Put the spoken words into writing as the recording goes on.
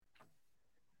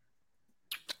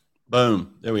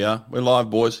Boom. There we are. We're live,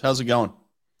 boys. How's it going?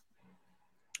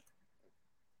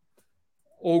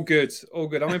 All good. All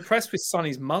good. I'm impressed with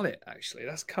Sonny's mullet, actually.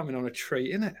 That's coming on a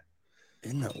treat, isn't it?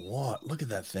 Isn't it what? Look at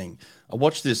that thing. I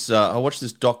watched this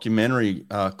documentary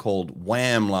called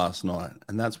Wham last night,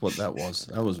 and that's what that was.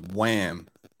 That was Wham.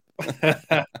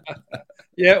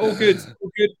 Yeah, all good.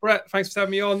 All good. Brett, thanks for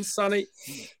having me on. Sonny,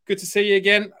 good to see you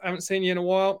again. I haven't seen you in a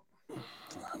while.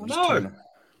 No.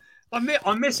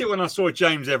 I miss it when I saw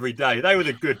James every day. They were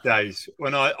the good days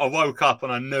when I woke up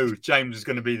and I knew James was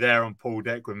going to be there on pool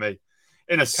deck with me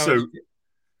in a suit.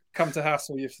 Come to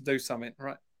Hassel, you have to do something,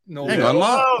 right? Hang on.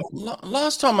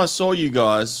 Last time I saw you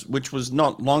guys, which was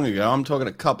not long ago, I'm talking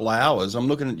a couple of hours. I'm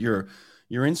looking at your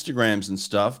Instagrams and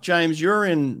stuff. James, you're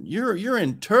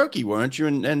in Turkey, weren't you?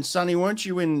 And Sonny, weren't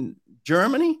you in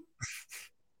Germany?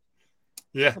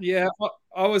 Yeah.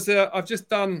 I was. I've just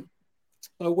done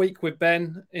a week with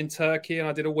Ben in Turkey, and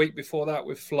I did a week before that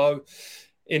with Flo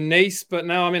in Nice. But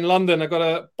now I'm in London. I've got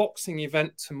a boxing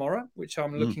event tomorrow, which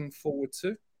I'm looking forward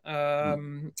to,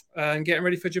 and getting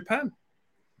ready for Japan.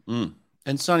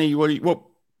 And Sonny, what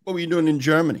were you doing in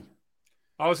Germany?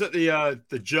 I was at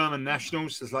the German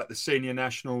Nationals. There's like the senior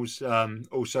nationals,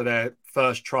 also their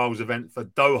first trials event for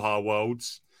Doha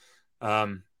Worlds,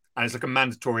 and it's like a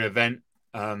mandatory event.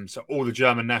 So all the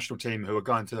German national team who are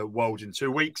going to the Worlds in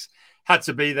 2 weeks had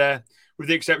to be there, with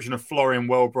the exception of Florian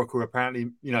Wellbrook, who apparently,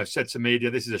 said to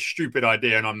media, "This is a stupid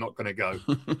idea, and I'm not going to go."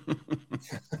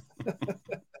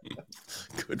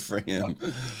 Good for him.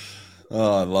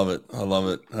 Oh, I love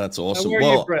it. That's awesome. Where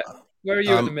are you, Brett? Where are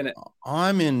you at the minute?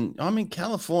 I'm in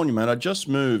California, man. I just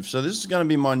moved, so this is going to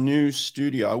be my new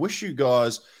studio. I wish you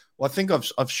guys. Well, I think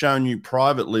I've shown you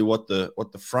privately what the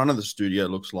front of the studio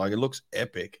looks like. It looks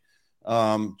epic.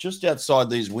 Just outside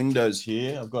these windows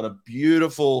here, I've got a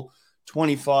beautiful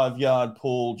 25-yard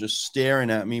pool just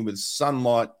staring at me with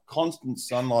sunlight, constant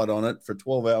sunlight on it for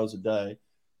 12 hours a day.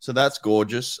 So that's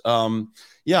gorgeous. I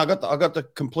got the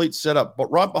complete setup, but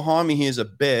right behind me here is a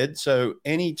bed. So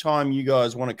anytime you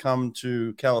guys want to come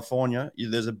to California,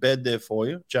 there's a bed there for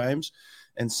you, James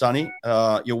and Sonny.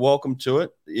 You're welcome to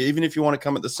it. Even if you want to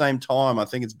come at the same time, I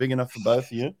think it's big enough for both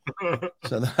of you,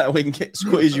 so that we can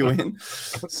squeeze you in.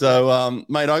 So,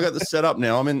 mate, I got the setup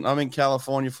now. I'm in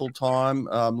California full time.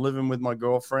 Living with my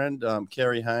girlfriend,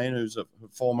 Kerry Hayne, who's a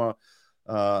former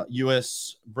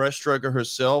U.S. breaststroker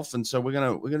herself, and so we're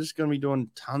just gonna be doing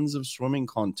tons of swimming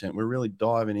content. We're really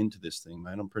diving into this thing,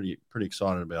 man. I'm pretty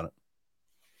excited about it.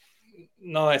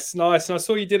 Nice. And I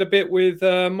saw you did a bit with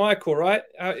Michael, right?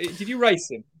 Did you race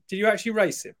him? Did you actually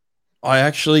race him? I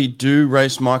actually do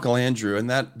race Michael Andrew, and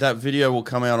that video will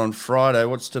come out on Friday.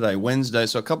 What's today? Wednesday.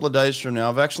 So a couple of days from now.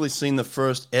 I've actually seen the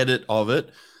first edit of it.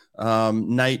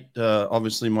 Nate,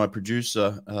 obviously my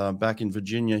producer back in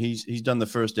Virginia, he's done the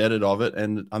first edit of it,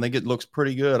 and I think it looks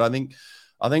pretty good. I think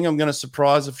I'm going to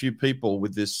surprise a few people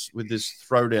with this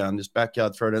throwdown, this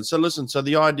backyard throwdown. So listen,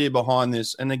 the idea behind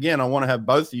this, and again, I want to have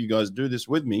both of you guys do this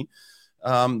with me.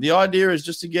 The idea is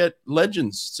just to get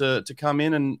legends to come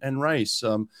in and race.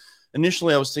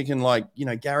 Initially, I was thinking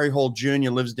Gary Hall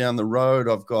Jr. lives down the road.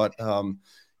 I've got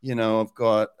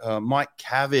Mike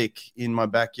Cavick in my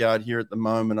backyard here at the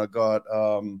moment. I got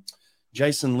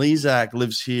Jason Lezak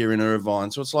lives here in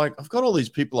Irvine. So it's like I've got all these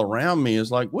people around me.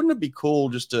 It's like, wouldn't it be cool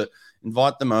just to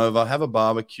invite them over, have a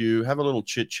barbecue, have a little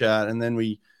chit chat, and then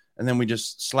we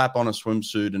just slap on a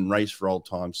swimsuit and race for old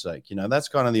time's sake. That's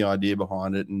kind of the idea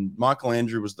behind it. And Michael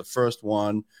Andrew was the first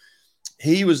one.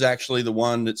 He was actually the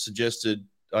one that suggested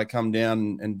I come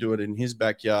down and do it in his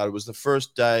backyard. It was the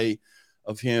first day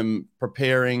of him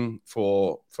preparing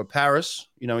for Paris.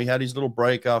 He had his little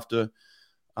break after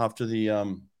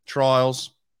the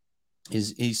trials.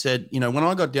 He said, when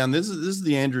I got down, this is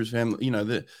the Andrews family,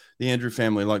 the Andrew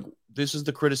family, like this is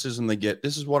the criticism they get.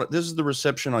 This is the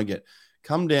reception I get.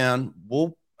 Come down,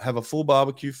 we'll have a full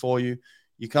barbecue for you.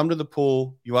 You come to the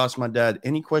pool, you ask my dad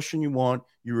any question you want,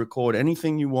 you record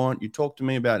anything you want, you talk to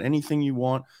me about anything you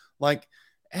want. Like,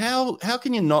 how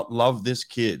can you not love this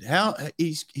kid?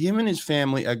 Him and his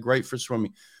family are great for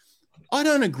swimming. I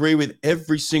don't agree with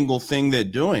every single thing they're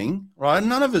doing, right?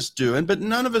 None of us do, but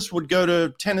none of us would go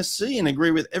to Tennessee and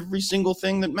agree with every single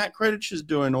thing that Matt Kredich is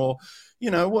doing, or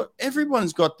what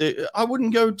everyone's got there. I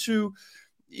wouldn't go to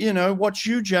watch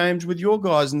you, James, with your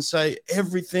guys and say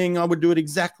everything. I would do it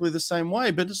exactly the same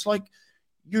way, but it's like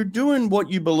you're doing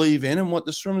what you believe in and what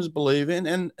the swimmers believe in,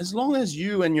 and as long as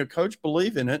you and your coach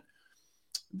believe in it,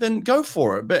 then go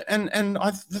for it. But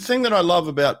the thing that I love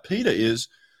about Peter is,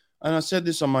 and I said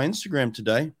this on my Instagram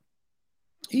today,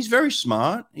 he's very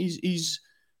smart. He's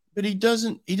but he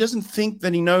doesn't think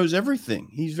that he knows everything.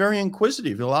 He's very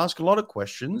inquisitive. He'll ask a lot of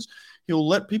questions. He'll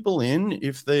let people in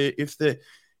if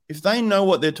they know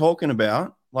what they're talking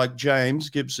about, like James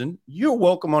Gibson. You're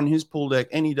welcome on his pool deck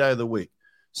any day of the week.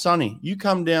 Sonny, you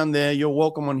come down there, you're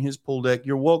welcome on his pool deck.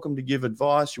 You're welcome to give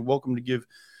advice. You're welcome to give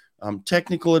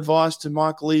technical advice to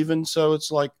Michael even. So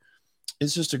it's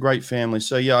just a great family.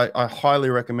 So, yeah, I highly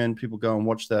recommend people go and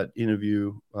watch that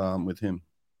interview with him.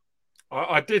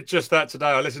 I did just that today.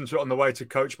 I listened to it on the way to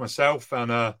coach myself,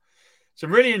 and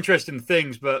some really interesting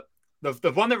things. But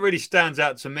the one that really stands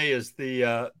out to me is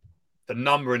the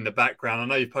number in the background. I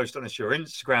know you posted on your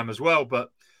Instagram as well,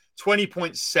 but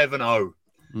 20.70.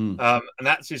 And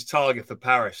that's his target for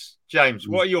Paris. James,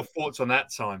 what are your thoughts on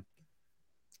that time?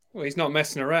 Well, he's not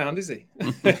messing around, is he?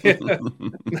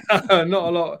 No, not a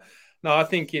lot. No, I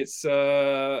think it's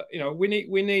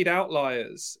we need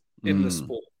outliers in the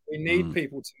sport. We need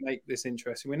people to make this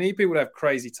interesting. We need people to have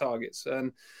crazy targets,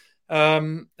 and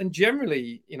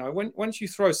generally, once you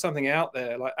throw something out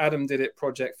there, like Adam did at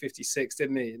Project 56,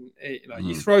 didn't he? And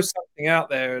you throw something out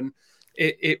there, and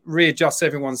it readjusts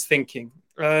everyone's thinking.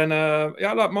 And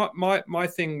like my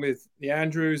thing with the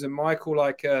Andrews and Michael,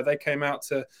 they came out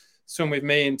to swim with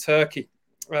me in Turkey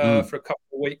for a couple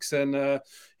of weeks, and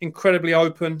incredibly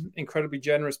open, incredibly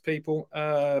generous people.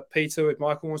 Peter, if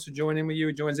Michael wants to join in with you,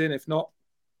 he joins in. If not,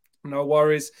 no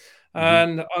worries.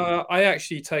 And I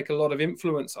actually take a lot of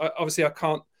influence. Obviously,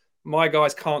 my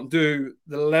guys can't do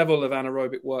the level of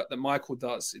anaerobic work that Michael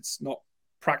does. It's not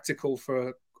practical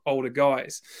for older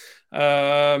guys.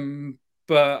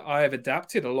 But I have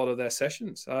adapted a lot of their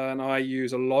sessions, and I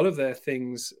use a lot of their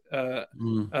things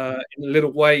in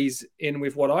little ways in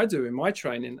with what I do in my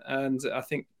training. And I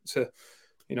think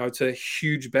to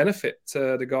huge benefit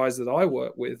to the guys that I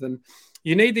work with. And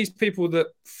you need these people that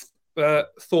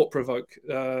thought-provoke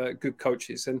good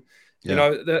coaches. And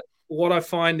that what I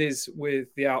find is with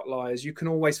the outliers, you can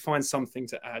always find something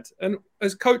to add. And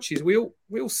as coaches, we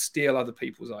all steal other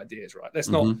people's ideas, right? Let's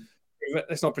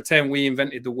not pretend we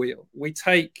invented the wheel. We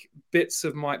take bits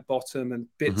of Mike Bottom and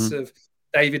bits of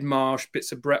David Marsh,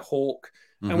 bits of Brett Hawke,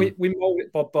 and we mold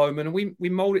it, Bob Bowman, and we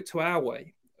mold it to our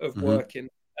way of working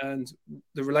and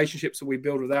the relationships that we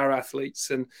build with our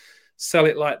athletes and sell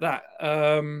it like that.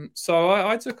 So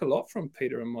I took a lot from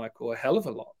Peter and Michael, a hell of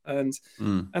a lot. And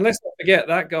let's not forget,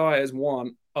 that guy has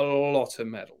won a lot of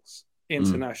medals,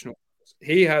 international.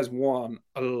 He has won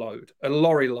a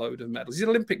lorry load of medals. He's an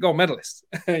Olympic gold medalist,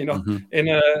 in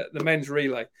the men's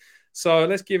relay. So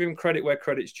let's give him credit where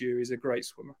credit's due. He's a great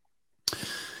swimmer.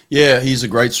 Yeah, he's a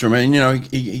great swimmer. And,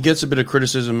 he gets a bit of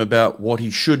criticism about what he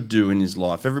should do in his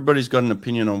life. Everybody's got an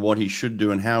opinion on what he should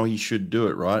do and how he should do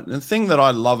it, right? And the thing that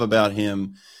I love about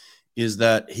him is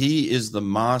that he is the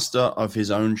master of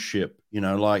his own ship.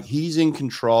 He's in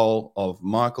control of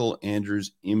Michael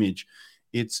Andrews' image.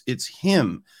 It's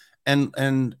him.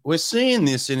 And we're seeing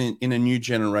this in a new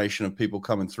generation of people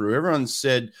coming through. Everyone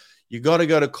said, you got to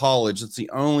go to college. It's the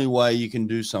only way you can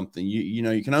do something.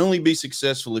 You can only be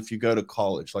successful if you go to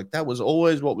college. Like, that was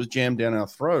always what was jammed down our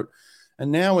throat.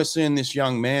 And now we're seeing this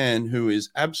young man who is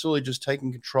absolutely just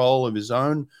taking control of his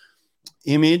own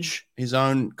image, his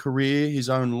own career, his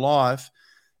own life.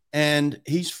 And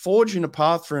he's forging a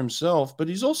path for himself, but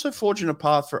he's also forging a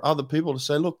path for other people to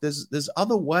say, look, there's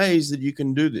other ways that you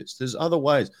can do this. There's other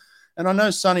ways. And I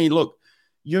know, Sonny, look,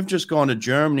 you've just gone to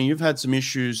Germany. You've had some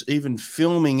issues even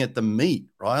filming at the meet,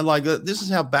 right? Like, this is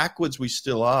how backwards we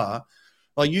still are.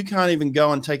 Like, you can't even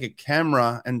go and take a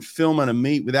camera and film at a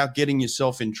meet without getting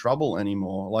yourself in trouble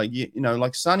anymore. Like,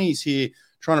 like Sonny's here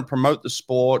trying to promote the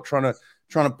sport, trying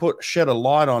to shed a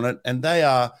light on it, and they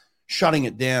are shutting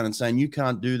it down and saying, you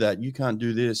can't do that, you can't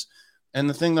do this. And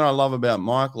the thing that I love about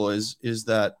Michael is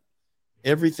that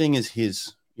everything is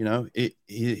his.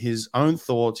 His own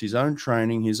thoughts, his own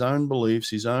training, his own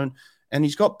beliefs, and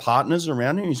he's got partners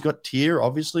around him. He's got Tier,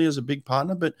 obviously, as a big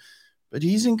partner, but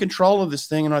he's in control of this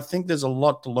thing, and I think there's a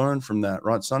lot to learn from that,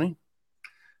 right, Sonny?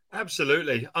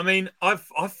 Absolutely. I mean, I've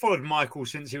followed Michael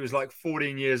since he was like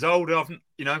 14 years old.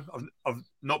 I've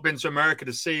not been to America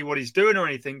to see what he's doing or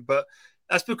anything, but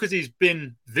that's because he's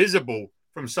been visible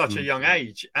from such a young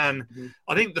age. And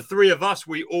I think the three of us,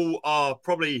 we all are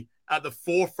probably at the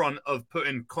forefront of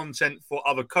putting content for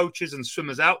other coaches and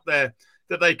swimmers out there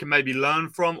that they can maybe learn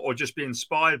from or just be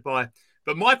inspired by.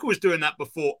 But Michael was doing that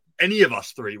before any of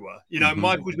us three were.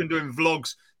 Michael's been doing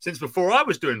vlogs since before I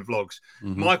was doing vlogs.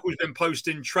 Michael's been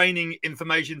posting training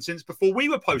information since before we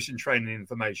were posting training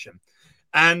information.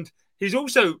 And he's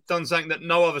also done something that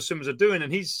no other swimmers are doing,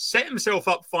 and he's set himself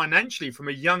up financially from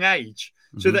a young age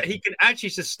so that he can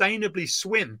actually sustainably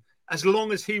swim as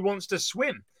long as he wants to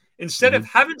swim. instead of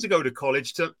having to go to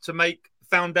college to make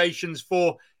foundations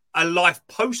for a life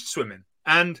post swimming.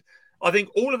 And I think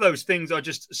all of those things are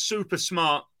just super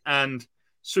smart and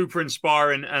super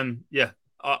inspiring. And yeah,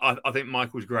 I think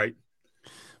Michael's great.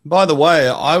 By the way,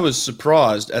 I was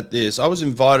surprised at this. I was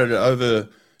invited over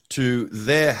to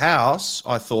their house,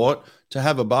 I thought, to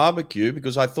have a barbecue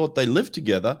because I thought they lived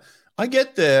together. I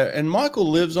get there and Michael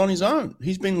lives on his own.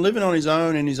 He's been living on his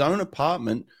own in his own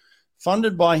apartment,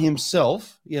 funded by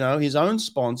himself, his own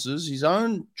sponsors, his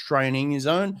own training, his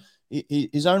own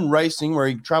racing where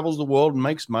he travels the world and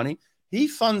makes money. He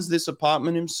funds this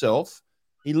apartment himself.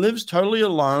 He lives totally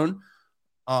alone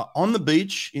on the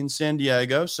beach in San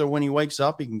Diego. So when he wakes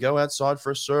up, he can go outside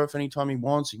for a surf anytime he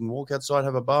wants. He can walk outside,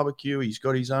 have a barbecue. He's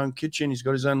got his own kitchen. He's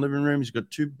got his own living room. He's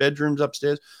got 2 bedrooms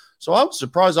upstairs. So I was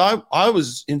surprised. I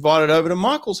was invited over to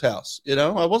Michael's house.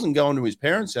 I wasn't going to his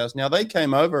parents' house. Now, they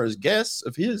came over as guests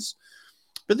of his.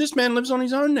 But this man lives on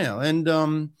his own now. And,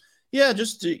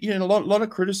 just, a lot of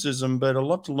criticism, but a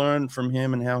lot to learn from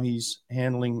him and how he's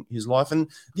handling his life. And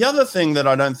the other thing that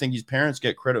I don't think his parents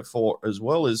get credit for as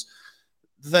well is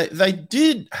they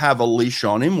did have a leash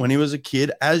on him when he was a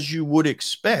kid, as you would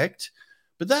expect.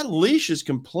 But that leash has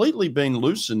completely been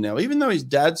loosened now. Even though his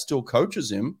dad still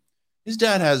coaches him, his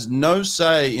dad has no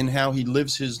say in how he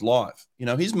lives his life.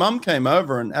 His mum came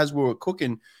over, and as we were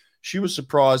cooking, she was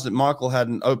surprised that Michael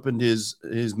hadn't opened his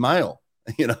mail.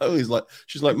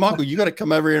 She's like, Michael, you got to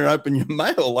come over here and open your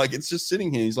mail. Like, it's just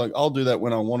sitting here. He's like, I'll do that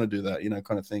when I want to do that,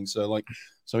 kind of thing. So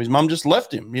his mum just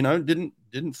left him,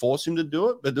 didn't force him to do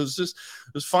it, but it was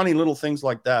funny little things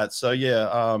like that. So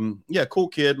cool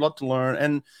kid, lot to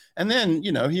learn. And then,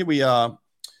 here we are,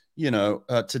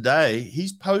 today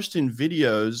he's posting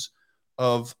videos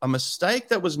of a mistake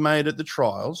that was made at the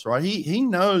trials, right? He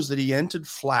knows that he entered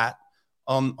flat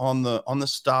on the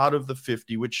start of the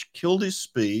 50, which killed his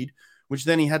speed, which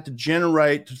then he had to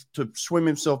generate to swim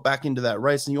himself back into that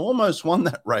race. And he almost won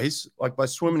that race, like by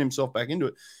swimming himself back into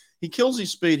it. He kills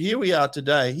his speed. Here we are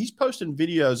today. He's posting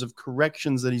videos of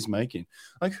corrections that he's making.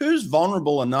 Like, who's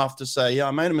vulnerable enough to say, yeah,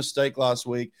 I made a mistake last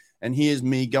week, and here's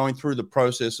me going through the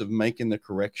process of making the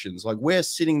corrections. Like, we're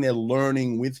sitting there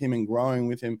learning with him and growing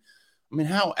with him. I mean,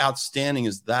 how outstanding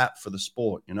is that for the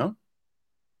sport,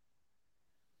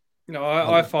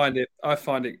 I find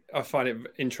it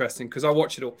interesting because I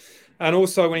watch it all. And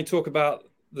also when you talk about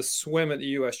the swim at the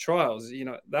US trials,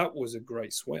 that was a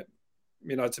great swim.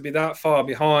 To be that far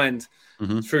behind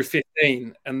through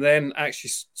 15 and then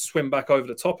actually swim back over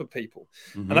the top of people.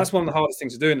 And that's one of the hardest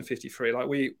things to do in the 53. Like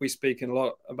we speak a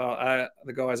lot about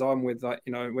the guys I'm with, like,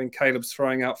 when Caleb's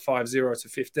throwing out 5-0 to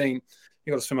 15,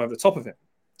 you got to swim over the top of him.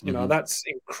 That's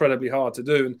incredibly hard to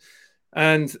do.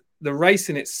 And the race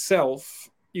in itself,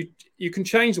 you can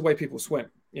change the way people swim.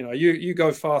 You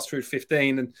go fast through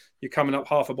 15 and you're coming up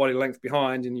half a body length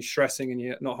behind and you're stressing and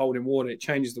you're not holding water. It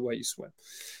changes the way you swim.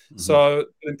 So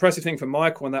the impressive thing for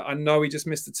Michael, and that I know he just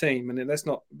missed the team, and let's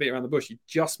not beat around the bush. He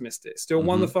just missed it. Still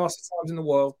one of the fastest times in the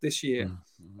world this year.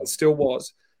 It still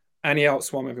was. And he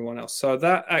outswam everyone else. So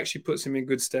that actually puts him in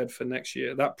good stead for next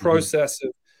year. That process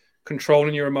of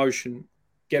controlling your emotion,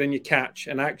 getting your catch,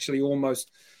 and actually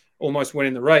almost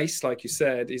winning the race, like you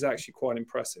said, is actually quite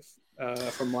impressive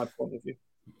from my point of view.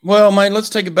 Well, mate, let's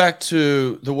take it back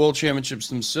to the World Championships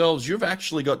themselves. You've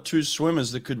actually got 2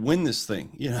 swimmers that could win this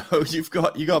thing. You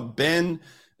got Ben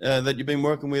that you've been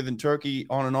working with in Turkey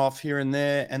on and off here and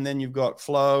there, and then you've got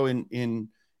Flo in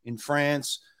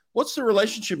France. What's the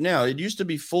relationship now? It used to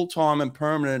be full-time and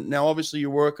permanent. Now, obviously,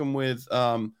 you're working with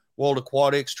World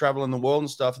Aquatics, traveling the world and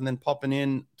stuff, and then popping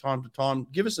in time to time.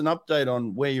 Give us an update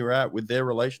on where you're at with their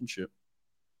relationship.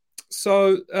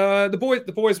 So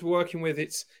the boys we're working with,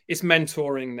 it's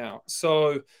mentoring now.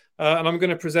 So and I'm going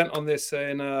to present on this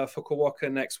in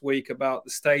Fukuoka next week about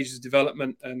the stages of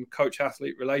development and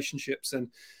coach-athlete relationships. And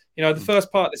the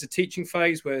first part is a teaching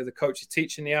phase where the coach is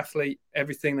teaching the athlete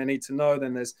everything they need to know.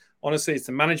 Then it's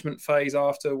the management phase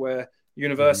after, where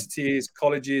universities,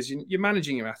 colleges, you're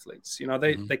managing your athletes.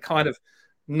 They kind of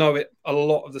know it, a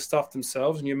lot of the stuff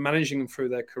themselves, and you're managing them through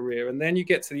their career. And then you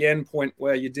get to the end point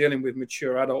where you're dealing with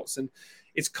mature adults, and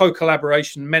it's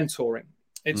co-collaboration, mentoring.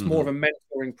 It's more of a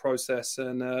mentoring process.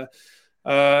 And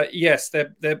yes,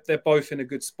 they're both in a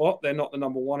good spot. They're not the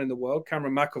number one in the world.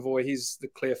 Cameron McAvoy, he's the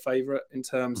clear favorite in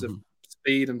terms of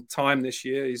speed and time this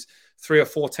year. He's 3 or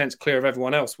 4 tenths clear of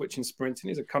everyone else, which in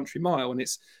sprinting is a country mile, and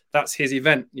that's his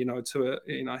event.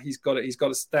 He's got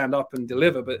to stand up and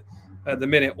deliver. But at the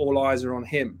minute, all eyes are on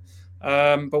him.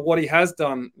 But what he has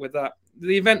done with that,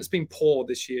 the event's been poor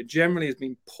this year. Generally, has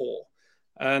been poor,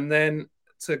 and then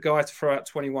to guy to throw out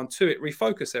 21.2, it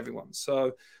refocus everyone.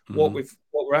 So what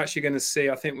we're actually going to see,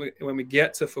 I think, when we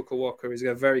get to Fukuoka, is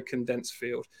a very condensed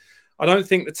field. I don't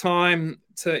think the time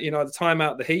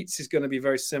out the heats is going to be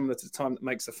very similar to the time that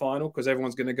makes the final, because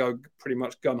everyone's going to go pretty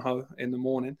much gun-ho in the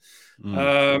morning.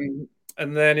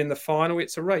 And then in the final,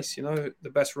 it's a race. The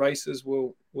best racers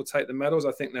will take the medals.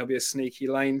 I think there'll be a sneaky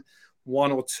lane,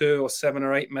 1 or 2 or 7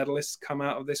 or 8 medalists come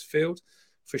out of this field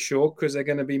for sure, because they're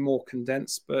going to be more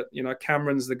condensed. But,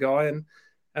 Cameron's the guy, and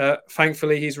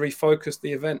thankfully he's refocused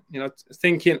the event.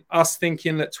 Thinking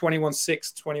that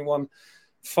 21.6,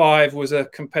 21.5 was a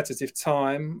competitive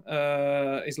time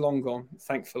is long gone,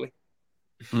 thankfully.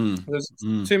 There's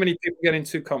too many people getting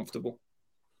too comfortable.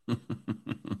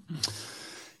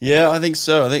 Yeah, I think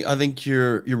so. I think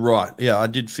you're right. Yeah, I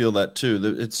did feel that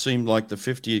too. It seemed like the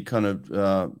 50 had kind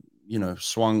of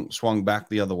swung back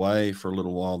the other way for a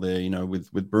little while there.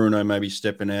 With Bruno maybe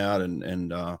stepping out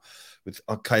and with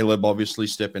Caleb obviously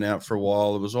stepping out for a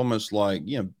while. It was almost like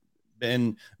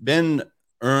Ben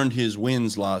earned his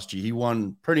wins last year. He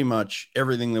won pretty much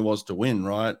everything there was to win,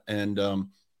 right? And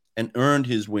earned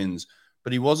his wins.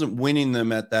 But he wasn't winning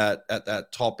them at that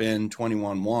top end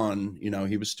 21-1.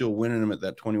 He was still winning them at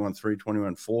that 21-3,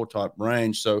 21-4 type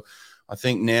range. So I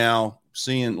think now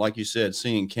seeing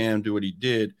Cam do what he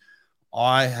did,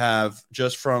 I have,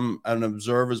 just from an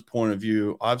observer's point of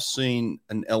view, I've seen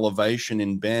an elevation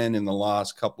in Ben in the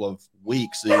last couple of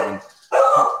weeks even. Is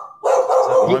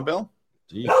that my bell?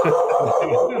 You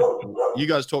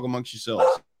guys talk amongst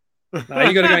yourselves. No,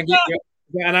 you got to go and get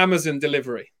an Amazon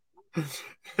delivery.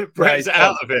 Brett's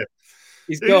out of it.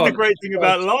 This is the great thing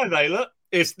about live, Ayla.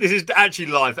 This is actually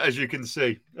live, as you can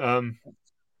see. Well,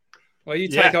 you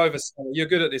take over, Sonny. You're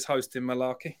good at this hosting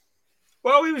malarkey.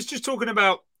 Well, he was just talking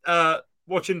about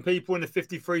watching people in the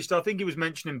 50 freestyle. I think he was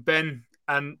mentioning Ben,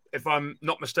 and if I'm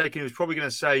not mistaken, he was probably going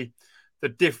to say the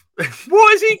diff.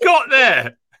 What has he got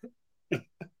there?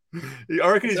 I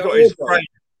reckon he's got his frame.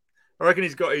 I reckon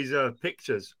he's got his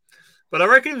pictures. But I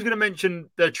reckon he was going to mention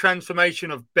the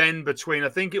transformation of Ben between, I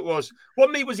think it was, what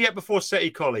meet was he at before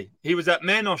Seti Colli? He was at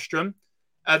Mare Nostrum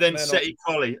and then Seti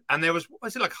Colli. And there was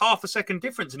it like half a second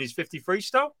difference in his 50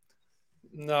 freestyle?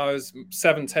 No, it was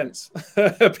 7/10.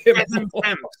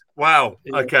 7/10. Wow.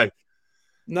 Yeah. Okay.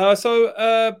 No, so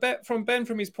from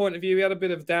his point of view, he had a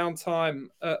bit of downtime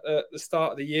at the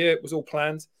start of the year. It was all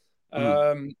planned. With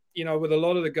a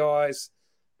lot of the guys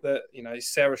that,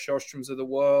 Sarah Sjöströms of the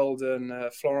world and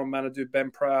Florent Manodou, Ben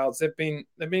Prouds, they've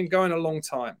been going a long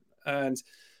time. And,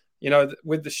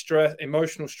 with the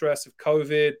emotional stress of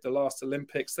COVID, the last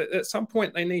Olympics, at some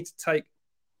point they need to take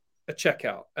a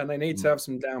checkout and they need to have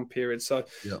some down periods. So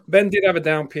Ben did have a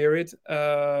down period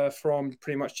from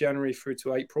pretty much January through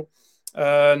to April.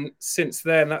 And since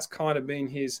then, that's kind of been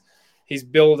his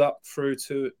build up through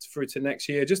to next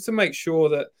year, just to make sure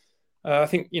that I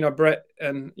think, Brett,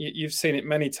 and you've seen it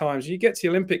many times. You get to the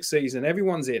Olympic season,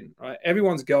 everyone's in, right?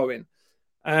 Everyone's going.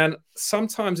 And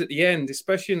sometimes at the end,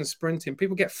 especially in the sprinting,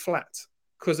 people get flat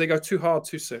because they go too hard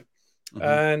too soon.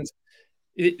 And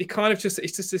it kind of it's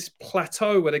just this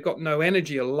plateau where they've got no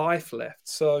energy or life left.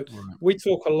 So we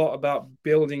talk a lot about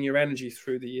building your energy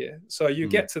through the year. So you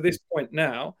get to this point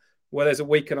now where there's a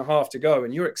week and a half to go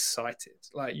and you're excited.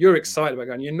 Like, you're excited about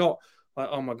going. You're not like,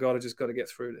 oh my God, I just got to get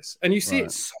through this. And you see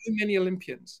it so many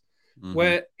Olympians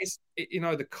where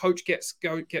the coach gets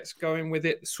going with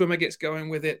it, the swimmer gets going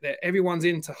with it. Everyone's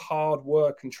into hard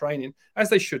work and training, as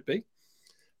they should be.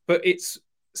 But it's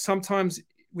sometimes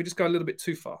we just go a little bit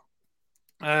too far.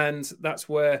 And that's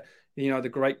where, the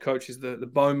great coaches, the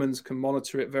Bowmans can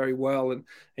monitor it very well. And,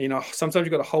 sometimes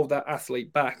you've got to hold that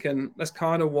athlete back. And that's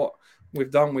kind of what we've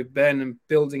done with Ben and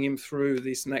building him through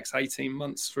these next 18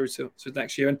 months through to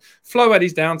next year. And Flo had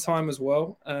his downtime as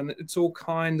well. And it's all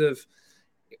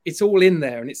it's all in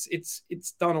there, and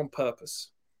it's done on purpose.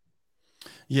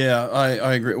 Yeah,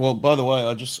 I agree. Well, by the way,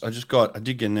 I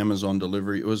did get an Amazon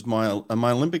delivery. It was my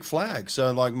Olympic flag.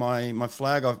 So like my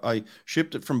flag, I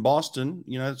shipped it from Boston.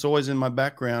 It's always in my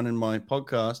background in my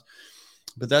podcast.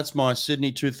 But that's my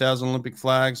Sydney 2000 Olympic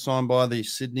flag, signed by the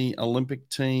Sydney Olympic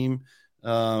team,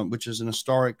 which is an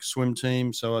historic swim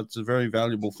team. So it's a very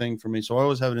valuable thing for me. So I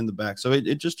always have it in the back. So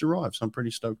it just arrived. So I'm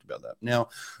pretty stoked about that. Now,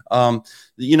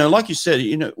 like you said,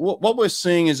 what we're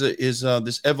seeing is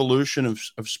this evolution of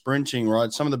sprinting,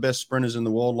 right? Some of the best sprinters in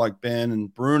the world, like Ben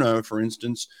and Bruno, for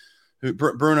instance,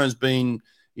 Bruno's been,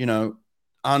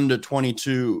 under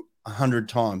 22 100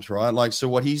 times, right? Like, so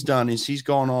what he's done is he's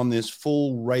gone on this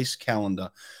full race calendar.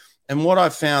 And what I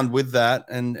found with that,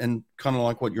 and kind of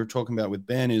like what you're talking about with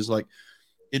Ben, is like,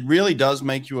 it really does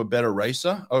make you a better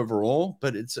racer overall,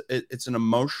 but it's an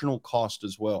emotional cost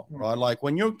as well, right? Like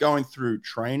when you're going through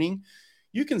training,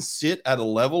 you can sit at a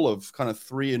level of kind of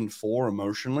 3 and 4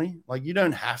 emotionally. Like you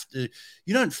don't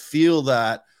feel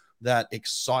that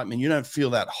excitement. You don't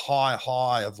feel that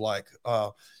high of like,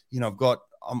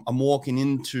 I'm walking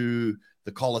into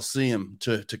the Coliseum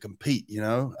to compete,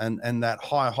 and that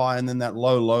high, and then that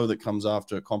low that comes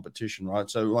after a competition, right?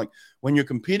 So like when you're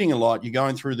competing a lot, you're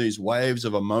going through these waves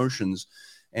of emotions,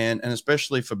 and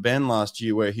especially for Ben last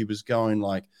year, where he was going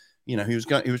like, he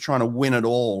was trying to win it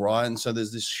all, right? And so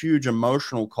there's this huge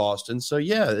emotional cost, and so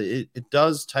yeah, it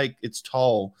does take its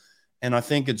toll, and I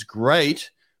think it's great,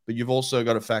 but you've also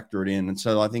got to factor it in. And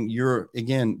so I think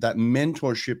that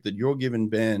mentorship that you're giving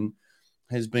Ben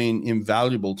has been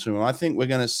invaluable to him. I think we're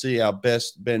going to see our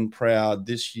best Ben Proud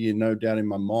this year, no doubt in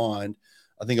my mind.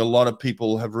 I think a lot of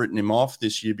people have written him off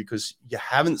this year because you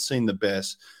haven't seen the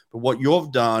best. But what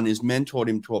you've done is mentored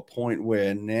him to a point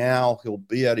where now he'll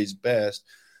be at his best.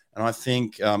 And I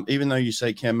think even though you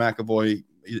say Cam McAvoy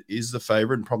is the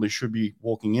favorite and probably should be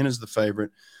walking in as the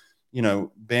favorite,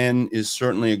 Ben is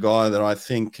certainly a guy that I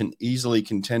think can easily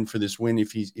contend for this win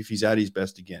if he's at his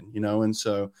best again, and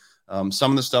so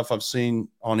some of the stuff I've seen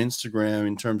on Instagram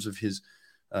in terms of his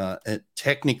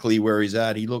technically where he's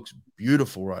at, he looks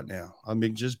beautiful right now. I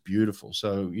mean, just beautiful.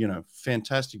 So,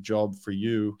 fantastic job for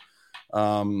you.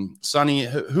 Sonny,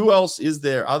 who else is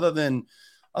there other than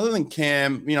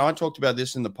Cam? I talked about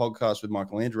this in the podcast with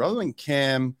Michael Andrew. Other than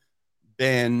Cam,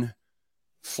 Ben,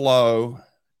 Flo,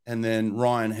 and then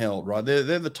Ryan Held, right?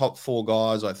 They're the top 4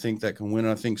 guys I think that can win.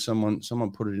 I think someone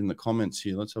put it in the comments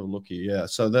here. Let's have a look here. Yeah,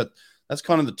 so that's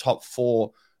kind of the top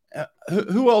 4.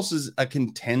 Who else is a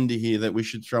contender here that we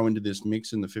should throw into this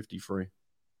mix in the 50 free?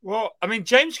 Well, I mean,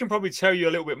 James can probably tell you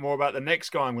a little bit more about the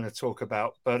next guy I'm going to talk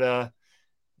about, but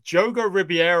Diogo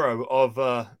Ribeiro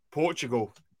of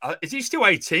Portugal. Is he still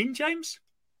 18, James?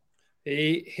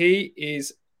 He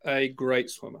is a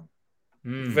great swimmer.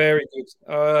 Very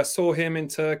good. I saw him in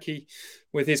Turkey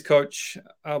with his coach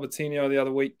Albertino the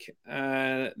other week,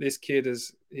 and this kid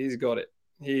he's got it.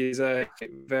 He's a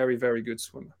very, very good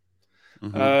swimmer.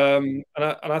 And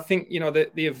I think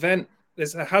the event,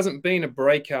 there hasn't been a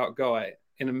breakout guy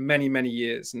in many, many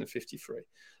years in the 53.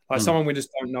 Like someone we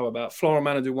just don't know about. Florent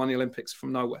Manodou won the Olympics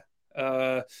from nowhere.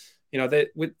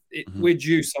 We're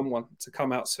due someone to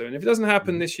come out soon. If it doesn't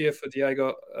happen this year for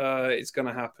Diego, it's going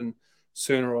to happen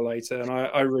sooner or later, and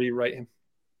I really rate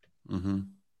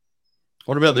him.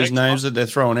 What about these names that they're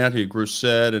throwing out here,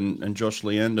 Grousset and Josh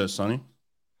Leander, Sonny?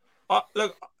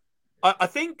 Look, I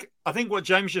think what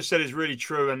James just said is really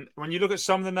true. And when you look at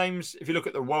some of the names, if you look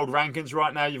at the world rankings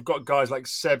right now, you've got guys like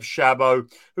Seb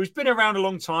Chabot, who's been around a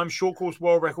long time, short course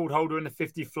world record holder in the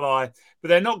 50 fly, but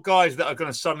they're not guys that are going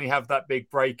to suddenly have that big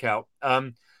breakout.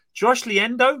 Josh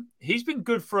Leander, he's been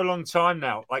good for a long time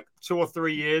now, like 2 or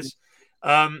 3 years.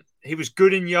 He was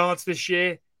good in yards this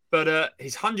year, but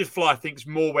his 100 fly, I think, is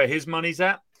more where his money's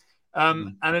at.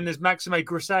 And then there's Maxime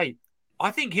Grousset. I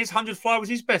think his 100 fly was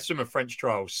his best swimmer French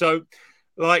trials. So,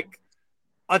 I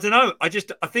don't know. I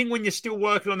think when you're still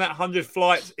working on that 100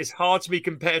 fly, it's hard to be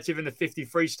competitive in the 50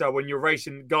 freestyle when you're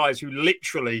racing guys who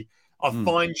literally are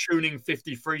fine-tuning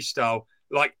 50 freestyle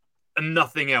like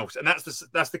nothing else. And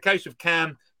that's the case with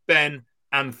Cam, Ben,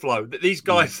 and Flo. That these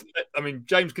guys, I mean,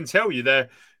 James can tell you they're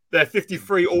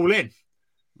 53 all in.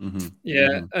 And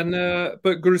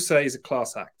but Grousset is a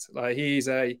class act. Like he's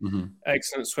a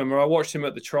excellent swimmer. I watched him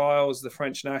at the trials, the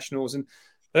French nationals, and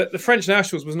the French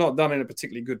nationals was not done in a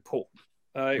particularly good pool.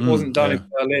 It wasn't done in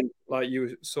Berlin like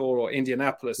you saw or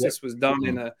Indianapolis. This was done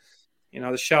in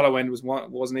the shallow end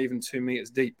wasn't even 2 meters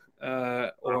deep,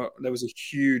 or there was a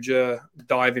huge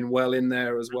diving well in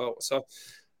there as well. So,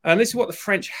 and this is what the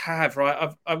French have,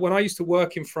 right? When I used to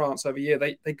work in France over here,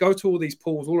 they go to all these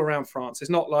pools all around France.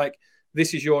 It's not like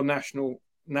this is your national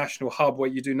hub where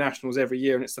you do nationals every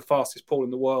year and it's the fastest pool in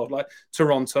the world, like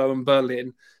Toronto and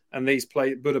Berlin and these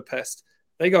play Budapest.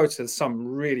 They go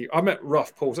to I met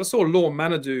rough pools. I saw Laurent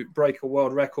Manodou break a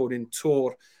world record in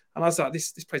Tours, and I was like,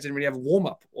 this place didn't really have a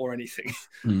warm-up or anything.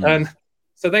 And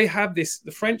so they have this,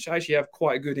 the French actually have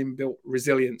quite a good inbuilt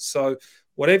resilience. So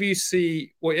whatever you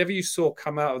saw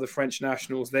come out of the French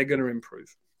nationals, they're going to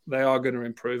improve. They are going to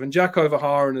improve. And Jack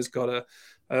Overharen has got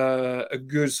a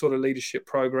good sort of leadership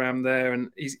program there, and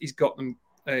he's got them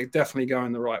definitely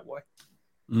going the right way.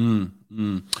 Give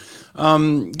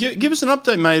us an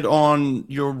update, mate, on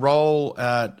your role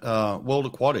at World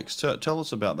Aquatics. Tell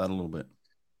us about that a little bit.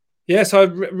 Yeah, so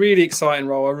really exciting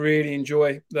role. I really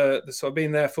enjoy so I've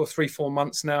been there for 3-4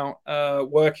 months now,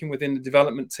 working within the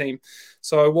development team.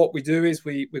 So what we do is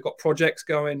we've got projects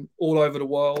going all over the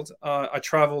world. I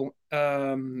travel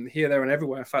here, there, and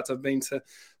everywhere. In fact, I've been to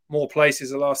more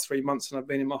places the last 3 months than I've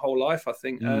been in my whole life, I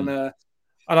think. And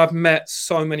I've met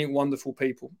so many wonderful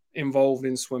people involved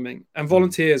in swimming and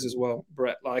volunteers as well,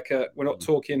 Brett. Like we're not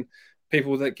talking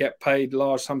people that get paid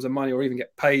large sums of money or even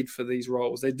get paid for these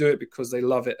roles. They do it because they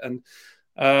love it. And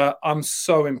I'm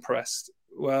so impressed.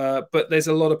 But there's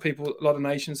a lot of people, a lot of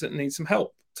nations that need some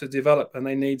help to develop, and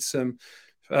they need some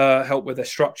help with their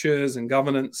structures and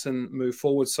governance and move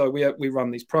forward. So we run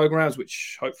these programs,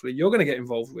 which hopefully you're going to get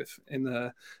involved with in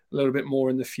a little bit more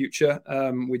in the future.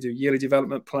 We do yearly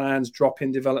development plans,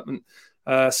 drop-in development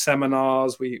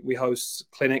seminars. We host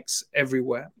clinics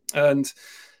everywhere. And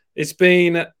it's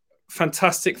been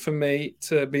fantastic for me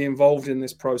to be involved in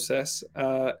this process.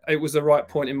 It was the right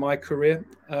point in my career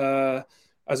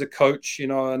as a coach,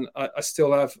 and I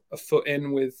still have a foot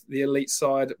in with the elite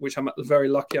side, which I'm very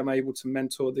lucky I'm able to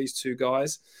mentor these two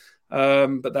guys.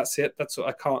 But that's it. That's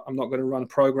what I'm not going to run a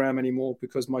program anymore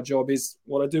because my job is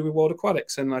what I do with World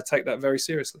Aquatics, and I take that very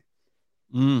seriously.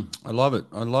 I love it.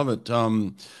 I love it.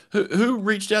 Who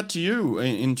reached out to you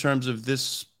in terms of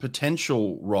this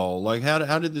potential role? Like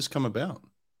how did this come about?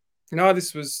 No,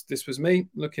 this was me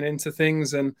looking into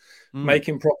things and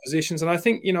making propositions. And I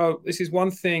think, this is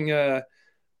one thing,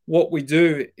 what we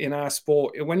do in our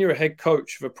sport. When you're a head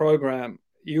coach of a program,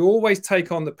 you always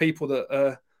take on the people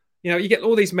that, you get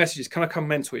all these messages. Can I come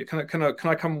mentor you? Can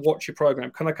I come watch your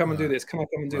program? Can I come and do this? Can I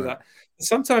come and do that? And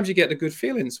sometimes you get the good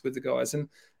feelings with the guys, and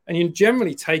you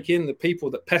generally take in the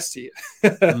people that pester you,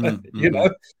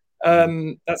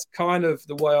 That's kind of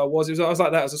the way I was. I was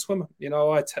like that as a swimmer.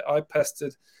 I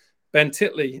pestered Ben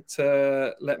Titley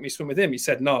to let me swim with him. He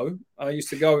said no. I used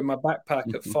to go in my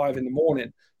backpack at 5 a.m.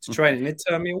 to train, and he'd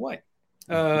turn me away.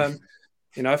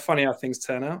 Funny how things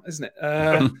turn out, isn't it?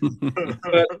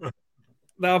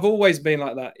 But I've always been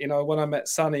like that. When I met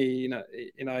Sonny,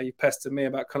 he pestered me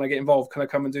about, can I get involved? Can I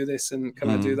come and do this? And can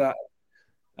I do that?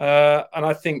 And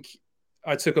I think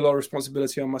I took a lot of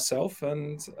responsibility on myself,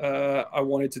 and I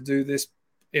wanted to do this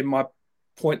in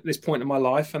this point in my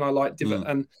life, and I like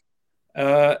and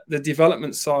the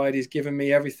development side is giving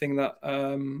me everything that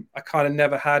I kind of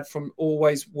never had from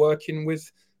always working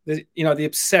with the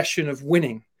obsession of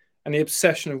winning and the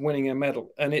obsession of winning a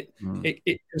medal, and it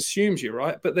consumes you,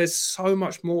 right? But there's so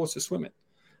much more to swimming.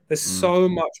 There's so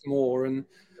much more, and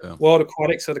World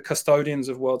Aquatics are the custodians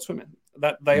of world swimming.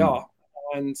 That they are,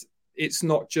 and it's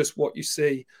not just what you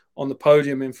see on the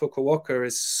podium in Fukuoka.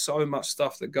 There's so much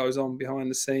stuff that goes on behind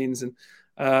the scenes, and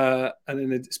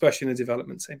especially in the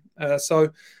development team.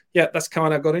 That's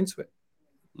kind of got into it.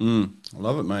 I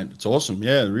love it, mate. It's awesome.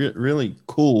 Yeah, really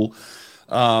cool.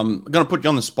 I'm going to put you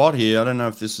on the spot here. I don't know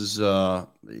if this is,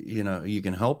 you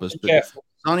can help us. But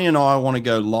Sonny and I want to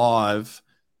go live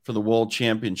for the World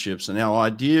Championships, and our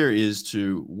idea is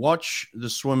to watch the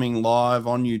swimming live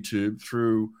on YouTube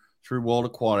through World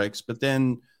Aquatics, but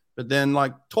then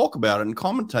like talk about it and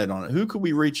commentate on it. Who could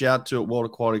we reach out to at World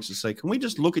Aquatics to say, can we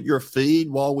just look at your feed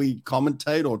while we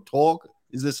commentate or talk?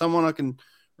 Is there someone I can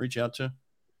reach out to?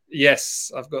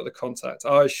 Yes, I've got the contact.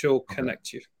 I shall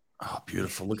connect you. Oh,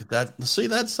 beautiful. Look at that. See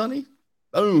that, Sonny?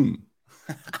 Boom.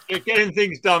 You're getting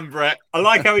things done, Brett. I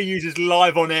like how he uses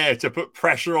live on air to put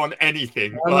pressure on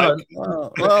anything. Well,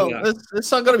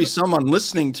 there's not going to be someone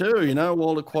listening too.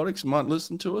 World Aquatics might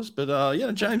listen to us, but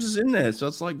James is in there, so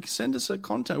it's like send us a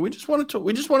contact. We just want to talk.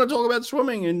 We just want to talk about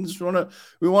swimming, and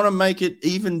we want to make it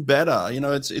even better.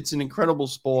 It's an incredible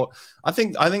sport. I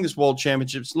think this World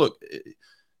Championships. Look.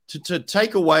 To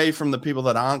take away from the people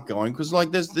that aren't going, because like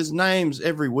there's names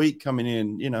every week coming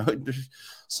in.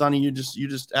 Sonny, you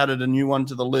just added a new one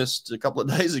to the list a couple of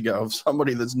days ago of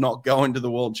somebody that's not going to the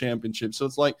World Championship. So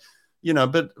it's like,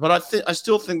 but I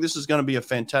still think this is going to be a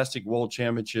fantastic World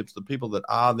Championships. The people that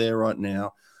are there right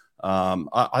now,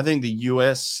 I think the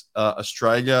US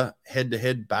Australia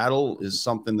head-to-head battle is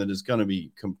something that is going to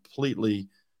be completely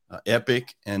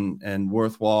epic and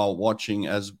worthwhile watching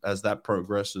as that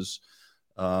progresses.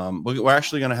 We're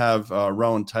actually going to have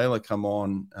Rowan Taylor come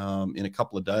on in a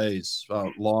couple of days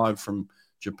live from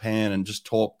Japan and just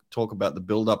talk about the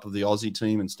build-up of the Aussie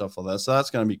team and stuff like that. So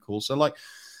that's going to be cool. So like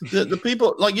the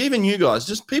people, like even you guys,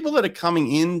 just people that are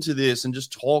coming into this and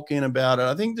just talking about it.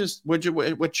 I think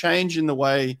we're changing the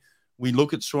way we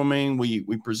look at swimming,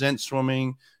 we present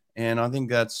swimming, and I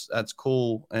think that's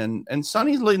cool. And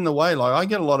Sonny's leading the way. Like I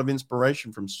get a lot of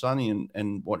inspiration from Sonny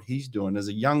and what he's doing as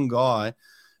a young guy.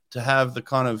 To have the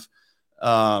kind of,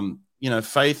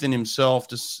 faith in himself,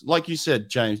 just like you said,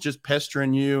 James, just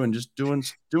pestering you and just doing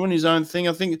his own thing.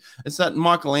 I think it's that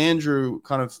Michael Andrew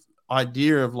kind of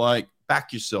idea of like,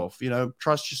 back yourself,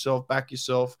 trust yourself, back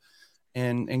yourself,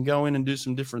 and go in and do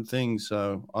some different things.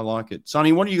 So I like it.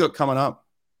 Sonny, what do you got coming up?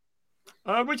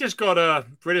 We just got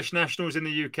British Nationals in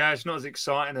the UK. It's not as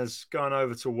exciting as going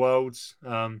over to Worlds.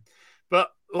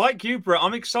 But like you, Brett,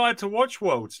 I'm excited to watch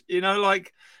Worlds.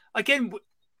 Again,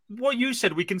 what you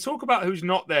said, we can talk about who's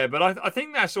not there, but I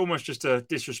think that's almost just a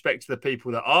disrespect to the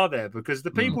people that are there, because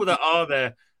the people that are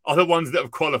there are the ones that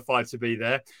have qualified to be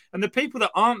there. And the people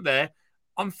that aren't there,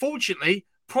 unfortunately,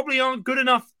 probably aren't good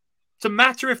enough to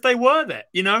matter if they were there,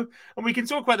 And we can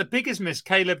talk about the biggest miss,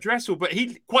 Caleb Dressel, but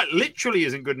he quite literally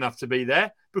isn't good enough to be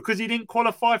there because he didn't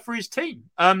qualify for his team.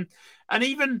 And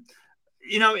even,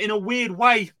 in a weird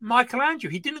way, Michael Andrew,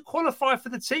 he didn't qualify for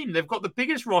the team. They've got the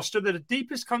biggest roster, they're the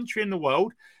deepest country in the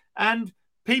world, and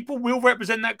people will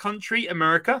represent that country,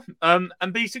 America,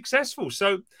 and be successful.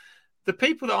 So the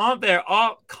people that aren't there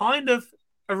are kind of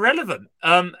irrelevant.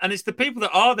 And it's the people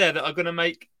that are there that are going to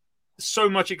make so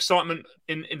much excitement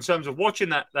in terms of watching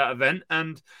that event.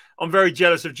 And I'm very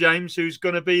jealous of James, who's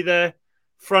going to be there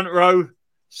front row,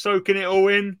 soaking it all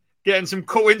in, getting some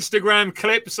cool Instagram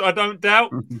clips, I don't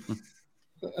doubt.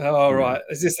 All right.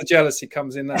 Is this the jealousy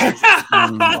comes in there?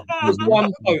 It was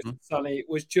one post, Sonny. It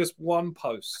was just one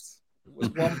post. It was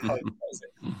one post.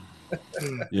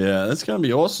 Yeah, that's going to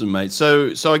be awesome, mate.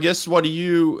 So I guess what's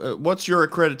your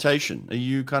accreditation? Are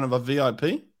you kind of a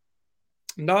VIP?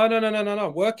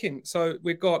 No. Working. So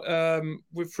we've got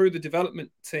through the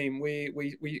development team, we're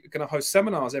going to host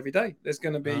seminars every day. There's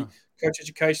going to be coach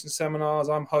education seminars.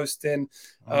 I'm hosting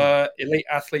elite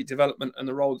athlete development and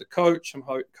the role of the coach. I'm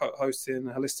hosting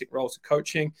a holistic role to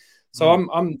coaching. So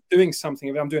I'm doing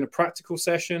something. I'm doing a practical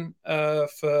session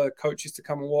for coaches to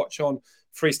come and watch on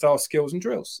freestyle skills and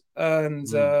drills, and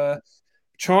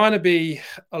trying to be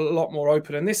a lot more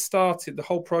open. And the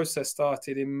whole process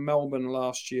started in Melbourne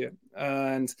last year,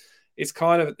 and it's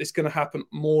going to happen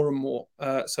more and more.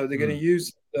 So they're going to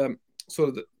use the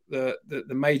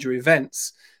major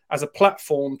events as a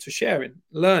platform to sharing,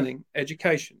 learning,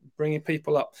 education, bringing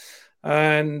people up.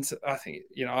 And I think,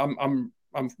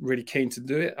 I'm really keen to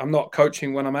do it. I'm not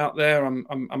coaching when I'm out there.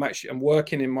 I'm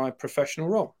working in my professional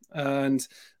role, and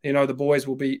the boys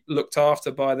will be looked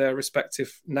after by their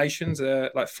respective nations.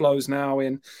 Like Flo's now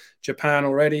in Japan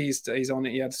already. He's on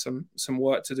it. He had some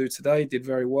work to do today. Did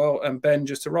very well, and Ben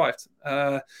just arrived.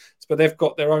 But they've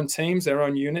got their own teams, their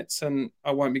own units, and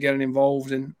I won't be getting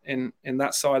involved in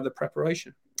that side of the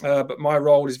preparation. But my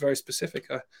role is very specific.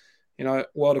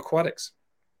 World Aquatics.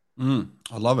 I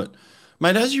love it.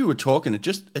 Mate, as you were talking, it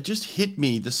just hit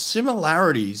me, the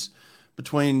similarities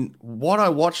between what I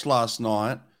watched last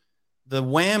night, the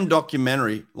Wham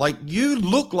documentary. Like, you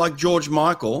look like George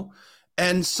Michael,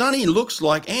 and Sonny looks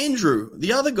like Andrew,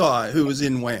 the other guy who was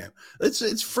in Wham.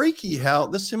 It's freaky how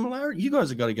the similarity. You guys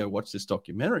have got to go watch this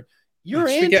documentary. You're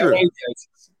Andrew.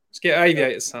 Let's get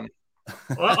aviators, Sonny.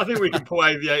 Well, I think we can pull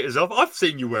aviators off. I've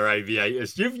seen you wear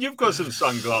aviators. You've got some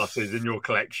sunglasses in your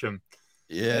collection.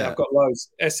 Yeah, I've got loads.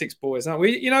 Essex boys, aren't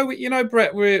we?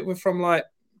 Brett, we're from like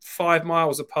 5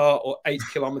 miles apart or 8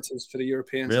 kilometers for the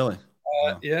Europeans. Really?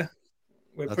 Yeah,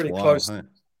 we're That's pretty wild, close.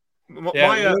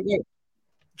 Hey?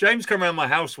 James came around my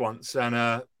house once,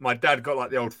 and my dad got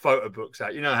like the old photo books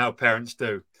out. You know how parents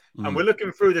do. And we're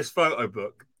looking through this photo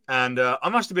book, and I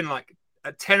must have been like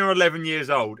 10 or 11 years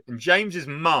old, and James's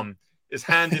mum is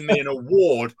handing me an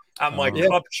award at my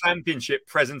club championship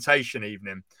presentation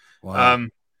evening. Wow.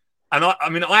 And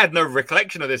I had no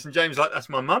recollection of this. And James like, that's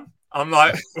my mum. I'm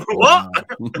like, what?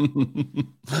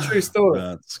 True story.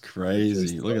 That's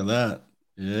crazy. Look at that.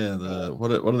 Yeah. What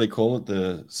do they call it?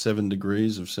 The 7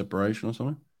 degrees of separation or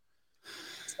something?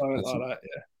 Something like that.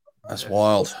 Yeah. That's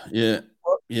wild. Yeah.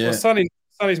 Well,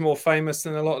 Sonny's more famous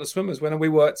than a lot of the swimmers. When we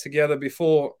worked together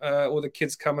before, all the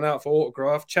kids coming out for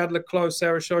autograph, Chad Leclos,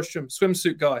 Sarah Shostrom,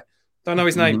 swimsuit guy. Don't know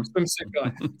his name. Swimsuit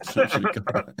guy.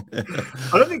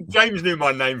 I don't think James knew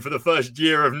my name for the first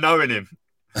year of knowing him.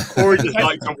 Or he just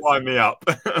liked to wind me up.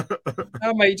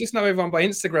 No, mate, you just know everyone by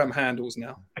Instagram handles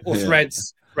now. Or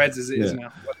threads. Threads as it is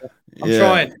now. I'm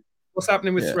trying. What's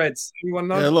happening with threads? Anyone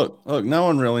know? Yeah, look, no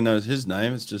one really knows his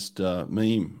name. It's just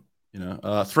meme.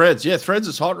 Threads. Yeah, Threads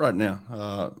is hot right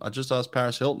now. I just asked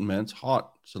Paris Hilton, man. It's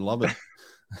hot. So love it.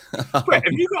 Wait,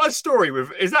 have you got a story with?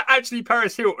 Is that actually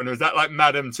Paris Hilton, or is that like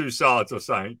Madame Tussauds or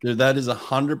something? Dude, that is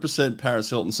 100% Paris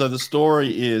Hilton. So the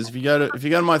story is, if you go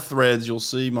to my Threads, you'll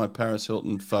see my Paris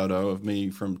Hilton photo of me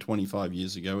from 25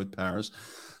 years ago with Paris.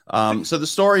 So the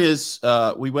story is,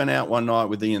 we went out one night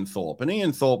with Ian Thorpe, and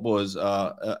Ian Thorpe was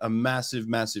a massive,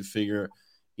 massive figure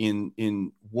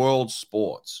in world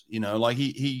sports. You know, like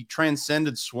he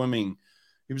transcended swimming.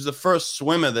 He was the first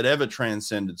swimmer that ever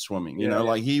transcended swimming. You know,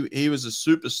 like he was a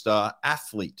superstar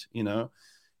athlete. You know,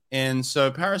 and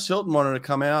so Paris Hilton wanted to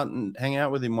come out and hang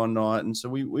out with him one night, and so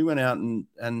we went out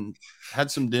and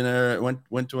had some dinner.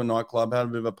 Went to a nightclub, had a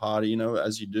bit of a party, you know,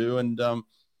 as you do, and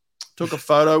took a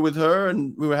photo with her,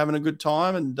 and we were having a good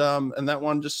time, and that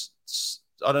one just,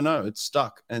 I don't know, it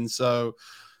stuck. And so,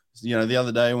 you know, the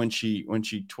other day when she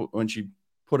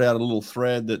put out a little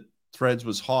thread that Threads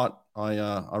was hot,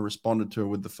 I responded to her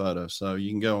with the photo. So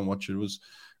you can go and watch it. It was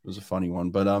a funny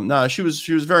one, but no, she was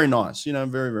very nice, you know,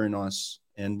 very, very nice,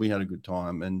 and we had a good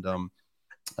time, and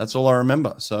that's all I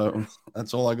remember. So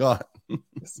that's all I got.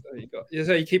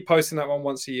 So you keep posting that one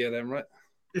once a year, then, right?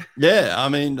 Yeah, I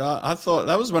mean, I thought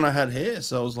that was when I had hair,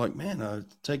 so I was like, man,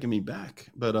 taking me back.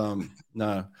 But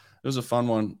no, it was a fun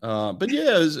one. But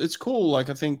yeah, it's cool. Like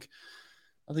I think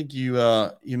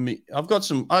you meet. I got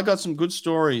some good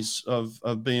stories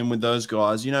of being with those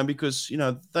guys, you know, because you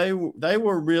know they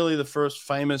were really the first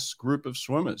famous group of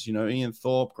swimmers. You know, Ian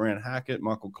Thorpe, Grant Hackett,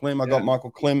 Michael Klim. I got Michael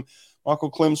Klim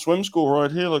Swim School right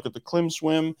here. Look at the Klim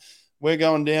Swim. We're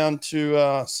going down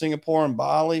to Singapore and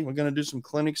Bali. We're going to do some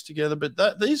clinics together.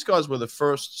 But these guys were the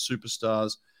first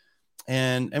superstars,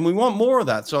 and we want more of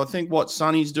that. So I think what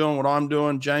Sonny's doing, what I'm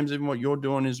doing, James, even what you're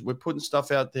doing, is we're putting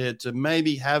stuff out there to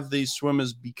maybe have these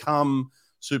swimmers become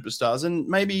superstars. And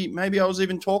maybe I was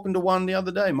even talking to one the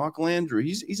other day, Michael Andrew.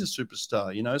 He's a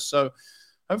superstar, you know. So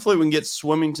hopefully we can get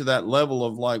swimming to that level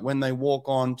of like when they walk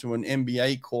on to an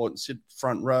NBA court and sit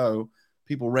front row,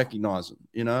 people recognize them.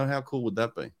 You know, how cool would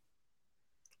that be?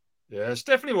 Yeah, it's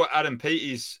definitely what Adam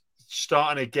Peaty's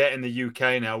starting to get in the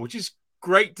UK now, which is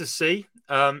great to see.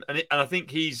 And I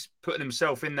think he's putting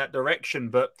himself in that direction.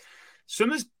 But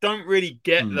swimmers don't really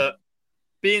get that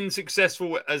being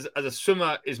successful as a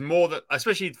swimmer is more than,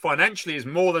 especially financially, is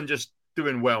more than just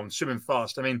doing well and swimming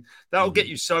fast. I mean, that'll get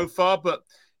you so far. But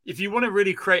if you want to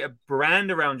really create a brand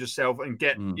around yourself and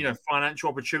get, you know, financial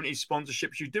opportunities,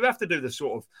 sponsorships, you do have to do the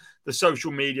sort of the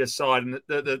social media side and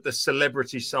the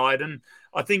celebrity side. And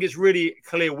I think it's really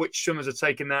clear which swimmers are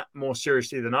taking that more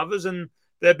seriously than others, and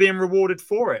they're being rewarded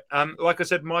for it. Like I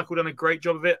said, Michael done a great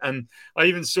job of it. And I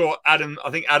even saw Adam,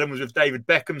 I think Adam was with David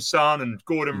Beckham's son and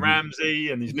Gordon Ramsay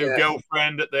and his new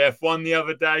girlfriend at the F1 the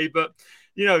other day. But,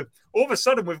 you know, all of a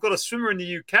sudden we've got a swimmer in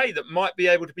the UK that might be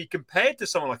able to be compared to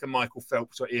someone like a Michael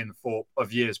Phelps or Ian Thorpe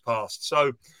of years past.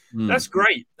 So that's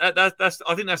great. That's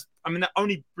I think that's, I mean, that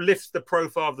only lifts the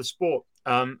profile of the sport.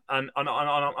 And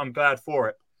I'm glad for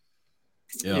it.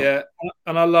 Yeah.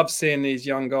 And I love seeing these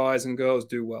young guys and girls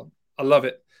do well. I love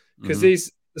it because the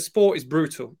sport is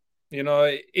brutal. You know,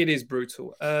 it is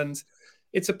brutal, and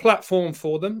it's a platform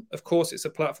for them. Of course, it's a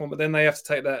platform, but then they have to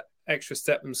take that extra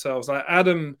step themselves. Like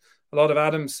Adam, a lot of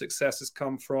Adam's success has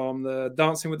come from the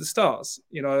Dancing with the Stars.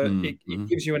 You know, it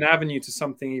gives you an avenue to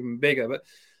something even bigger. But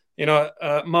you know,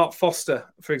 Mark Foster,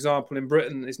 for example, in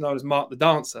Britain is known as Mark the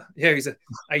Dancer. Yeah, he's an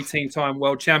 18-time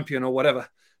world champion or whatever,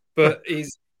 but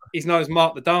he's known as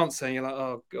Mark the Dancer, and you're like,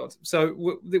 oh God.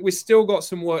 So we still got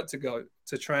some work to go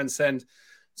to transcend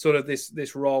sort of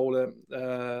this role.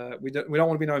 We don't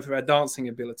want to be known for our dancing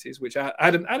abilities, which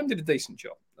Adam did a decent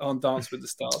job on Dance with the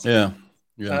Stars. Yeah.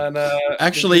 And,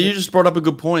 actually, you just brought up a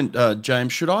good point,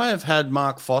 James. Should I have had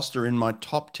Mark Foster in my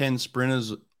top 10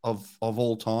 sprinters of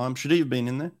all time? Should he have been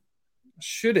in there?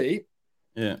 Should he?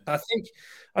 Yeah.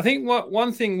 I think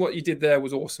one thing what you did there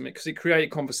was awesome because it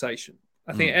created conversation.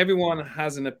 I think everyone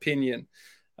has an opinion.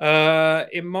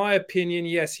 In my opinion,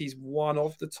 yes, he's one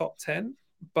of the top 10,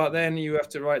 but then you have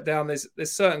to write down there's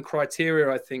certain criteria.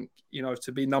 I think, you know,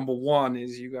 to be number one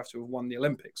is you have to have won the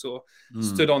Olympics or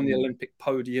stood on the Olympic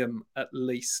podium at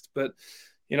least. But,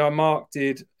 you know, Mark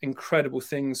did incredible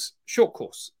things. Short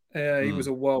course. He was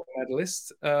a world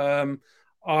medalist.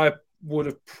 I would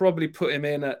have probably put him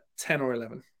in at 10 or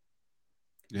 11.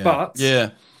 Yeah. But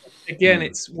again,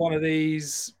 it's one of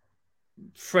these.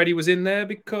 Freddie was in there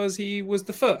because he was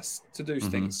the first to do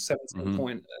things 17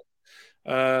 point.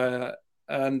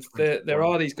 And there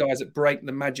are these guys that break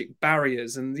the magic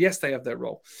barriers, and yes, they have their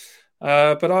role.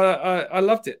 But I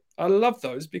loved it. I love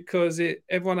those because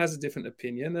everyone has a different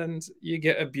opinion, and you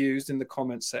get abused in the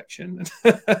comment section.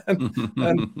 But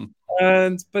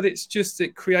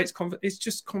it creates it's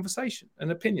just conversation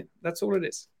and opinion. That's all it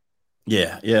is.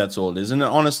 Yeah, that's all it is. And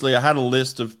honestly, I had a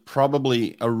list of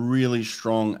probably a really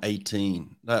strong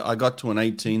 18. I got to an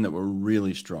 18 that were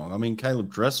really strong. I mean,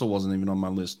 Caleb Dressel wasn't even on my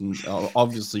list, and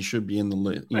obviously should be in the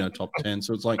list, you know, top 10.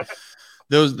 So it's like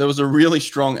there was a really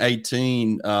strong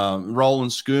 18.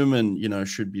 Roland Schoeman, you know,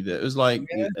 should be there. It was like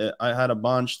I had a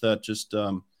bunch that just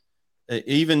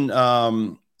even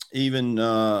even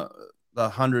the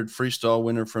 100 freestyle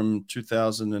winner from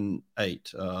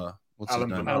 2008. What's his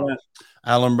name?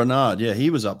 Alan Bernard. Yeah,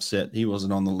 he was upset. He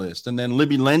wasn't on the list. And then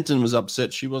Libby Lenton was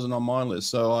upset. She wasn't on my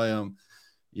list. So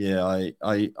it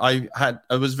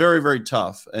was very, very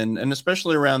tough. And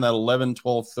especially around that 11,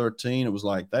 12, 13, it was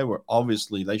like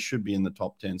they should be in the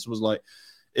top 10. So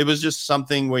it was just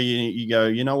something where you go,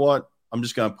 you know what? I'm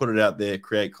just going to put it out there,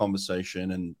 create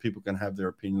conversation, and people can have their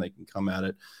opinion. They can come at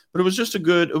it. But it was just it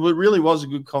really was a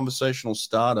good conversational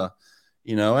starter.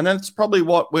 And that's probably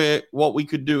what we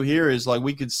could do here is like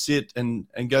we could sit and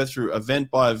go through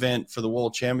event by event for the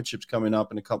World Championships coming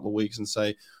up in a couple of weeks and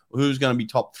say who's going to be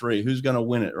top 3, who's going to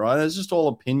win it, right? It's just all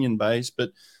opinion based,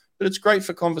 but it's great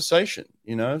for conversation,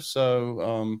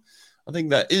 So I think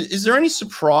that is there any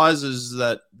surprises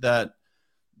that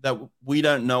we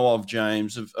don't know of,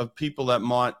 James, of people that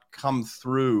might come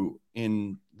through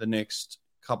in the next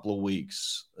couple of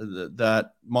weeks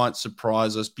that might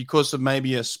surprise us because of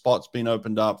maybe a spot's been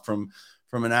opened up from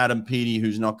an Adam Peaty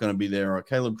who's not going to be there, or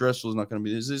Caleb Dressel's not going to be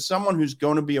there? Is there someone who's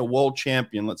going to be a world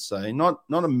champion, let's say, not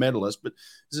a medalist, but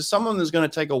is there someone that's going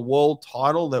to take a world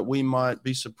title that we might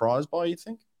be surprised by, you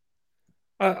think?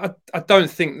 I don't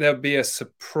think there'll be a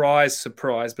surprise,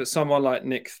 but someone like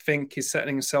Nick Fink is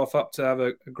setting himself up to have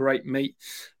a great meet.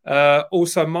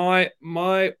 Also, one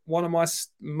of my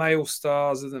male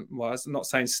stars, I'm not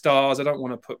saying stars, I don't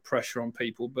want to put pressure on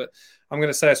people, but I'm going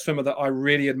to say a swimmer that I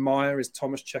really admire is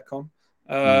Thomas Chekon.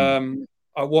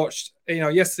 I watched,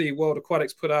 yesterday World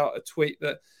Aquatics put out a tweet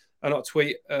a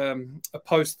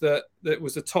post that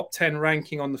was the top 10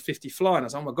 ranking on the 50 fly. And I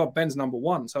was like, oh my God, Ben's number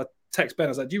 1. So I text Ben, I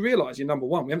was like, do you realize you're number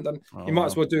 1? We haven't done, you might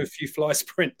as well do a few fly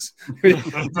sprints. He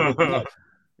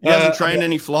hasn't trained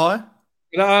any fly?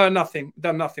 No, nothing.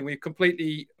 Done nothing. We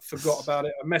completely forgot about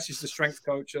it. I messaged the strength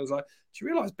coach. I was like, do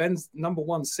you realize Ben's number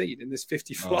 1 seed in this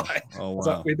 50 fly? Wow. I was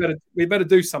like, we better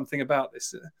do something about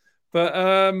this. But,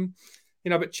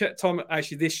 but Chet Thomas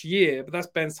actually this year, but that's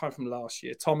Ben's time from last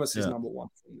year. Thomas is number 1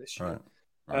 from this year. Right.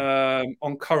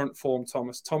 On current form,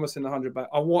 Thomas in the 100 back.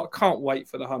 I can't wait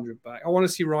for the 100 back. I want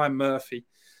to see Ryan Murphy.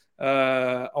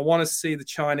 I want to see the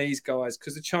Chinese guys,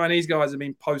 because the Chinese guys have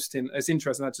been posting. It's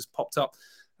interesting, that just popped up.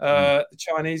 The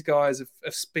Chinese guys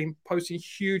have been posting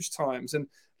huge times, and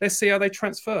let's see how they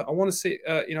transfer. I want to see,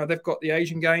 they've got the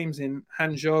Asian Games in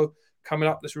Hangzhou coming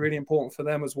up. That's really important for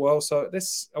them as well. So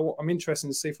I'm interested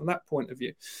to see from that point of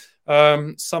view.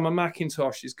 Summer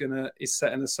McIntosh is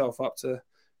setting herself up to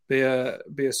be a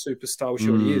superstar, which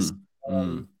already is.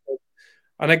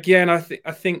 And again, I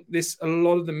think a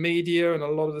lot of the media and a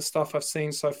lot of the stuff I've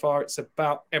seen so far, it's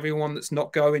about everyone that's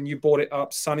not going. You brought it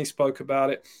up. Sonny spoke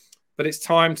about it. But it's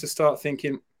time to start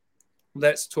thinking,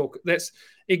 let's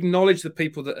acknowledge the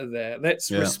people that are there. Let's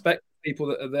respect the people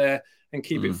that are there and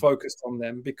keep it focused on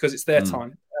them, because it's their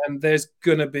time. And there's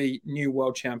going to be new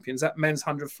world champions. That men's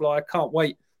 100 fly, I can't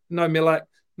wait. No Milak,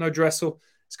 no Dressel.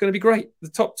 It's going to be great. The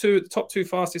top two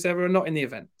fastest ever are not in the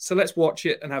event. So let's watch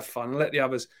it and have fun and let the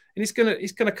others. And it's going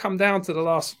to come down to the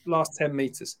last 10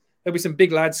 meters. There'll be some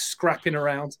big lads scrapping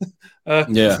around.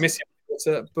 Missing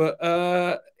water.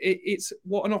 But it's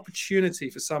what an opportunity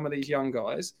for some of these young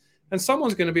guys. And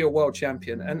someone's going to be a world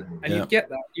champion. And you get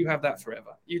that. You have that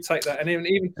forever. You take that. And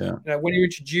even when you're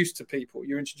introduced to people,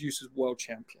 you're introduced as world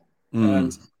champion.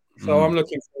 And so I'm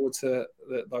looking forward to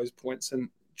those points and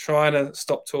trying to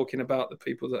stop talking about the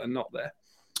people that are not there.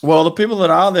 Well, the people that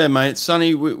are there, mate,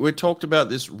 Sonny, we talked about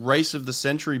this race of the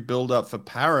century build-up for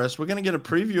Paris. We're going to get a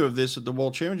preview of this at the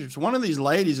World Championships. One of these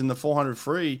ladies in the 400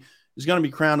 free is going to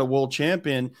be crowned a world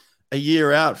champion a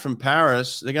year out from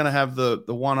Paris. They're going to have the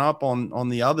one up on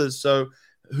the others. So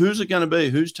who's it going to be?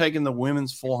 Who's taking the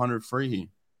women's 400 free here?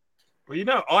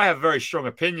 Well, I have very strong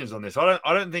opinions on this. I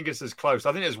don't think it's as close.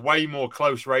 I think there's way more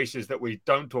close races that we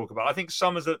don't talk about. I think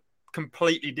Summer's a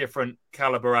completely different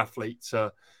caliber athlete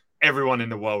to everyone in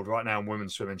the world right now in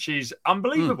women's swimming. She's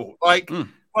unbelievable. Like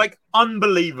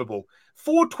unbelievable.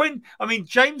 420. I mean,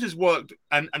 James has worked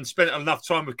and spent enough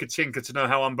time with Katinka to know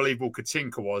how unbelievable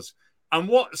Katinka was. And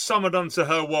what Summer done to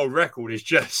her world record is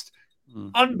just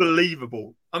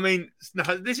unbelievable. I mean,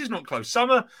 this is not close.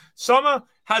 Summer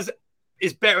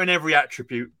is better in every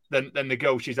attribute than the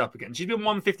girl she's up against. She's been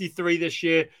 153 this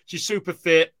year. She's super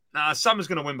fit. Summer's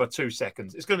going to win by 2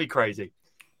 seconds. It's going to be crazy.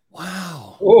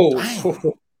 Wow. Oh,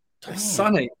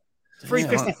 Sonny.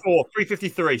 354,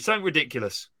 353. Something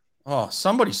ridiculous. Oh,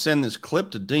 somebody send this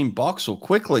clip to Dean Boxall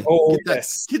quickly. Oh,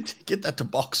 get that to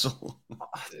Boxall.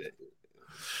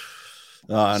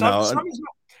 No.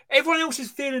 Everyone else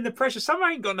is feeling the pressure. Summer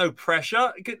ain't got no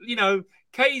pressure.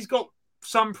 Katie's got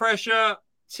some pressure.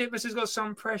 Tippus has got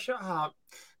some pressure.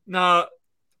 No,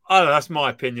 I don't know. That's my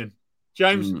opinion.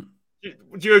 James,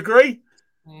 would you agree?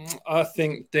 I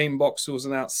think Dean Boxall's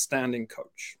an outstanding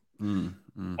coach. I'm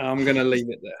going to leave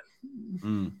it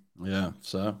there. Yeah.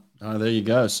 So there you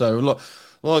go. So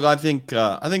look, I think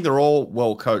they're all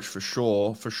well coached for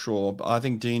sure. But I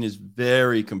think Dean is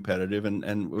very competitive,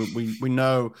 and we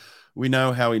know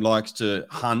how he likes to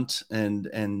hunt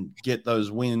and get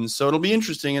those wins. So it'll be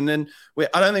interesting. And then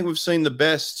I don't think we've seen the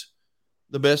best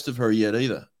of her yet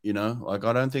either. You know, like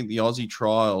I don't think the Aussie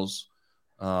trials.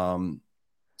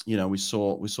 You know, we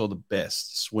saw the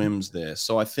best swims there.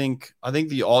 So I think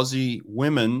the Aussie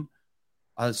women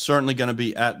are certainly going to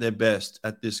be at their best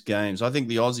at this games. I think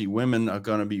the Aussie women are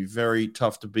going to be very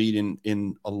tough to beat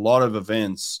in a lot of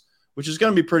events, which is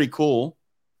going to be pretty cool.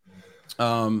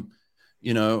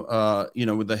 You know,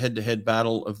 with the head-to-head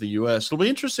battle of the US, it'll be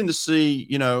interesting to see,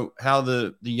 you know, how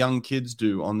the young kids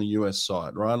do on the US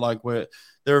side, right? Like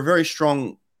they're a very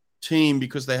strong team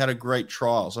because they had a great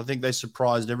trials. I think they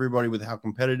surprised everybody with how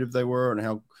competitive they were and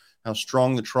how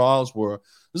strong the trials were.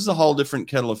 This is a whole different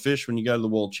kettle of fish when you go to the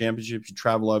World Championships. You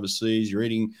travel overseas, you're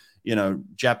eating, you know,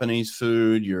 Japanese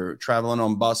food, you're traveling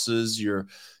on buses, you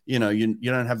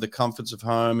don't have the comforts of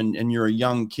home, and you're a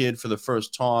young kid for the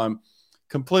first time.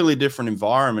 Completely different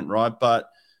environment, right?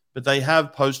 But they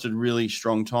have posted really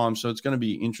strong times, so it's going to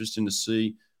be interesting to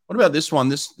see. What about this one?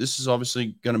 This is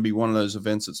obviously going to be one of those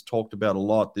events that's talked about a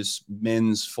lot, this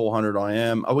men's 400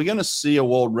 IM. Are we going to see a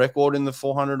world record in the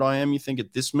 400 IM, you think,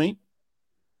 at this meet?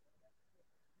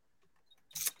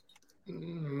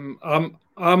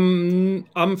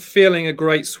 I'm feeling a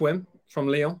great swim from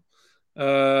Leon,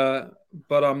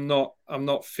 but I'm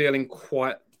not feeling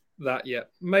quite that yet.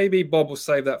 Maybe Bob will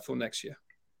save that for next year.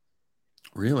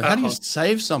 Really? How do you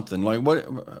save something? Like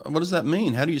what does that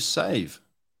mean? How do you save?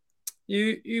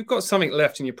 You've got something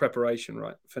left in your preparation,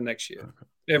 right, for next year. Okay.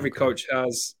 Every coach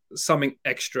has something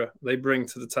extra they bring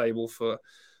to the table for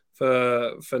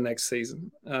next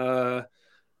season.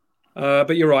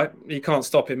 But you're right, you can't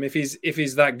stop him. If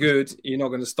he's that good, you're not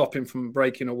going to stop him from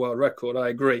breaking a world record. I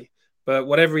agree. But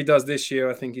whatever he does this year,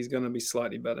 I think he's going to be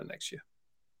slightly better next year.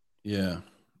 Yeah.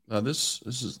 This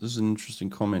is an interesting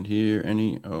comment here.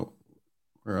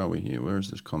 Where are we here? Where is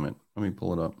this comment? Let me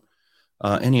pull it up.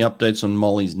 Any updates on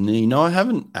Molly's knee? No, I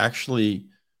haven't actually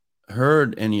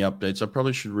heard any updates. I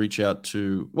probably should reach out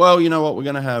to. Well, you know what? We're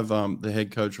going to have the head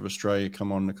coach of Australia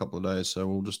come on in a couple of days, so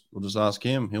we'll just ask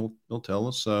him. He'll tell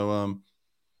us. So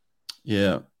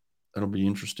yeah, that'll be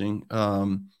interesting.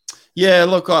 Yeah,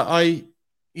 look,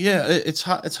 it's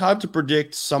hard to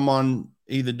predict someone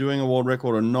either doing a world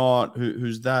record or not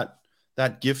who's that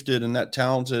gifted and that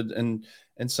talented and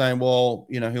saying, well,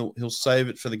 you know, he'll save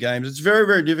it for the games. It's very,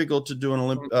 very difficult to do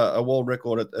a world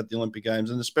record at the Olympic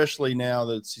Games, and especially now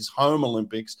that it's his home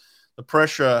Olympics, the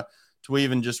pressure to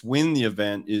even just win the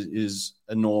event is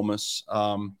enormous.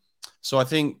 So I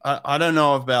think I don't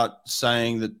know about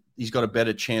saying that he's got a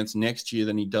better chance next year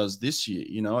than he does this year.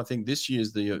 You know, I think this year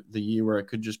is the year where it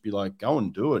could just be like, go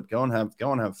and do it, go and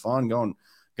have fun, go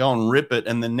and rip it,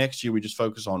 and then next year we just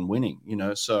focus on winning. You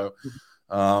know, so.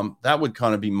 That would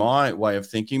kind of be my way of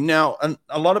thinking. Now,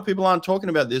 a lot of people aren't talking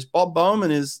about this. Bob Bowman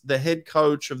is the head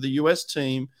coach of the U.S.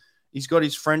 team. He's got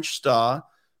his French star.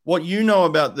 What you know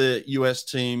about the U.S.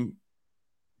 team,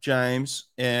 James,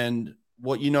 and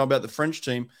what you know about the French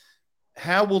team,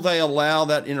 how will they allow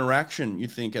that interaction, you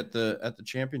think, at the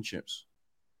championships?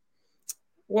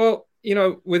 Well, you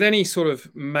know, with any sort of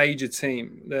major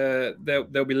team,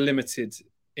 there'll be limited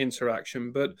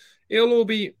interaction, but it'll all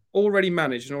be already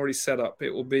managed and already set up. It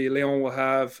will be Leon will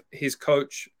have his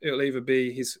coach. It'll either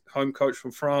be his home coach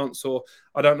from France, or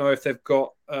I don't know if they've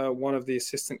got one of the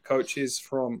assistant coaches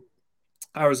from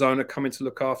Arizona coming to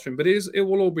look after him, but it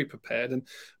will all be prepared. And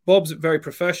Bob's very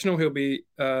professional. He'll be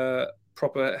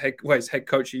proper he's head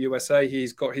coach of USA.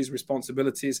 He's got his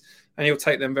responsibilities and he'll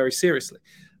take them very seriously.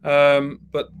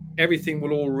 But everything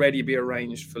will already be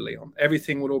arranged for Leon.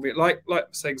 Everything will all be like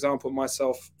say example,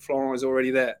 myself, Florent is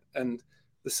already there, and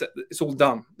it's all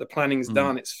done. The planning's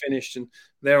done. It's finished, and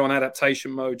they're on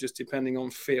adaptation mode, just depending on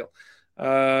feel.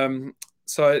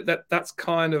 So that's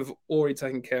kind of already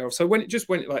taken care of. So when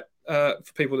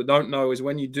for people that don't know, is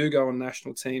when you do go on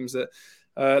national teams that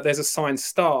there's assigned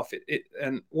staff.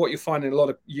 And what you find in a lot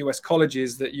of US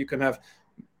colleges that you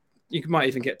might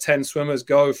even get 10 swimmers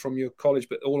go from your college,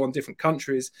 but all on different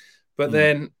countries. But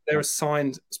then they're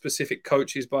assigned specific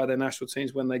coaches by their national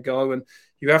teams when they go, and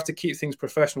you have to keep things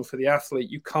professional for the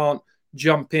athlete. You can't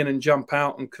jump in and jump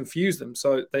out and confuse them.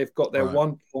 So they've got their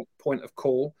one point of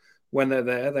call when they're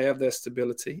there. They have their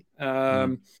stability.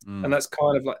 And that's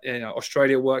kind of like,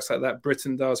 Australia works like that.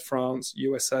 Britain does, France,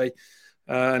 USA.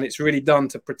 And it's really done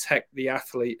to protect the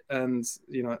athlete. And,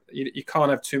 you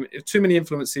can't have too many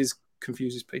influences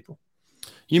confuses people.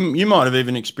 You might have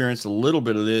even experienced a little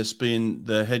bit of this being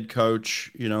the head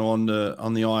coach, on the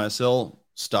ISL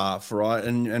staff, right?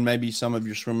 And maybe some of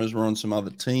your swimmers were on some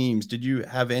other teams. Did you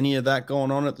have any of that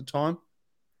going on at the time?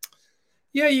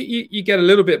 Yeah, you get a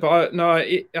little bit, but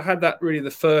I had that really the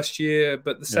first year,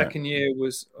 but the second year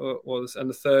was, and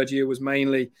the third year was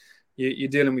mainly you're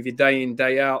dealing with your day in,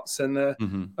 day outs. And a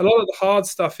lot of the hard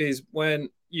stuff is when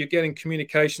you're getting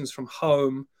communications from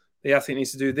home, the athlete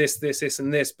needs to do this,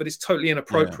 and this, but it's totally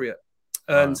inappropriate.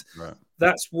 Yeah. And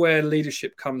that's where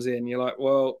leadership comes in. You're like,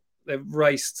 well, they've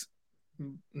raced.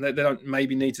 They don't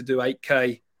maybe need to do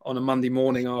 8K on a Monday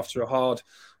morning after a hard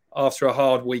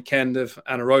weekend of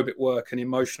anaerobic work and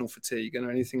emotional fatigue and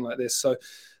anything like this. So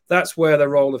that's where the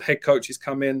role of head coaches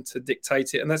come in to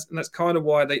dictate it. And that's kind of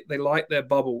why they like their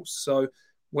bubbles. So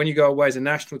when you go away as a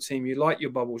national team, you like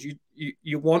your bubbles.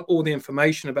 You want all the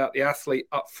information about the athlete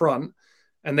up front,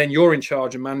 and then you're in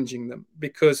charge of managing them,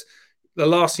 because the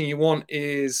last thing you want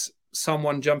is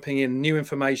someone jumping in, new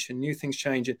information, new things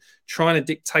changing, trying to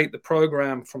dictate the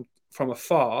program from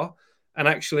afar. And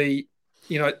actually,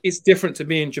 it's different to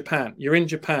be in Japan. You're in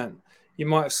Japan. You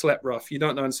might have slept rough. You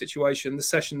don't know the situation. The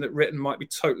session that written might be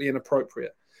totally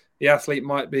inappropriate. The athlete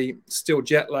might be still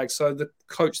jet lagged. So the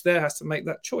coach there has to make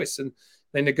that choice, and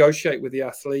they negotiate with the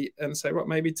athlete and say, right,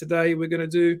 maybe today we're going to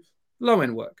do low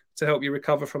end work to help you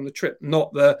recover from the trip,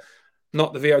 not the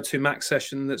VO2 max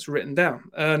session that's written down.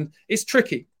 And it's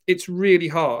tricky. It's really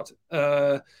hard.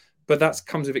 But that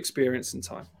comes with experience and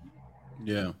time.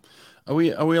 Yeah. Are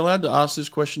we allowed to ask this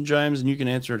question, James? And you can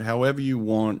answer it however you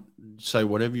want. Say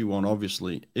whatever you want.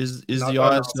 Obviously, is the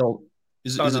ISL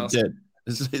is it dead?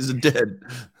 Is it dead?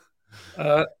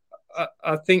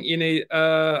 I think you need.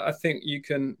 I think you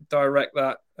can direct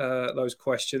those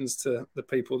questions to the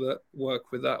people that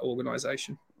work with that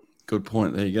organisation. Good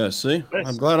point. There you go. See,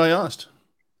 I'm glad I asked.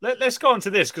 Let's go on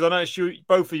to this, because I know it's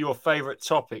both of your favourite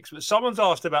topics. But someone's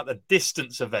asked about the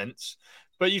distance events.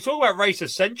 But you talk about race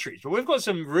of centuries, but we've got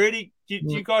some really. Do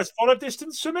you guys follow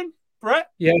distance swimming,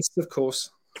 Brett? Yes, of course.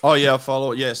 Oh yeah, I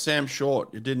follow it. Yeah, Sam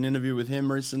Short. You did an interview with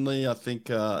him recently. I think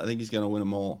he's going to win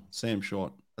them all. Sam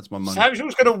Short. That's my money. Sam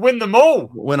Short's going to win them all.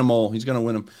 Win them all. He's going to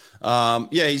win them.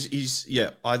 Yeah, he's.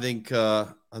 Yeah, I think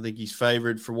he's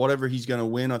favored for whatever he's going to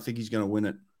win. I think he's going to win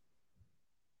it.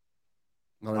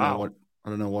 I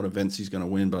don't know what events he's going to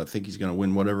win, but I think he's going to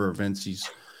win whatever events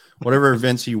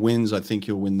he wins. I think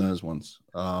he'll win those ones.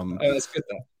 That's good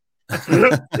though.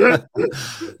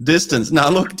 Distance. Now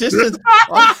look, distance.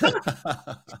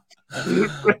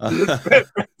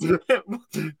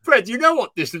 Fred, you know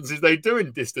what distances they do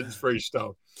in distance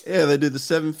freestyle? Yeah, they do the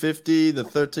 750, the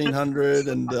 1300,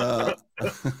 and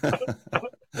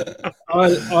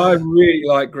I really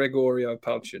like Gregorio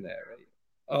Palcineri.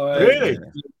 Really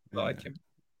like him.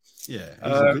 Yeah,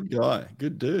 he's a good guy,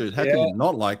 good dude. How can you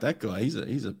not like that guy? He's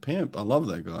a pimp. I love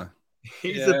that guy.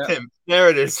 He's a pimp. There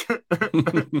it is.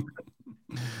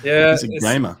 Yeah, he's a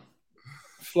gamer.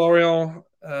 Florian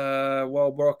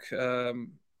Walbrook.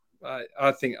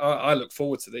 I think I look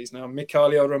forward to these now.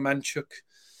 Mikhailo Romanchuk.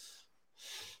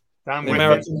 Dan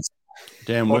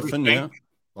Whiffen, yeah.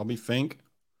 Bobby Fink.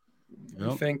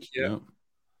 Yep. Fink, yeah. Yep.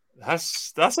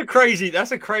 That's a crazy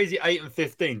 8 and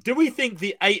 15. Do we think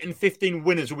the 8 and 15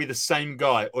 winners will be the same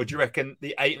guy, or do you reckon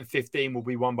the 8 and 15 will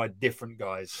be won by different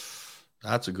guys?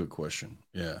 That's a good question.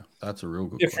 Yeah, that's a real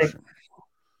good question.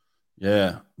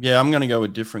 Yeah, I'm going to go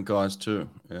with different guys too.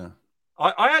 Yeah.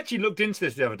 I actually looked into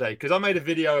this the other day because I made a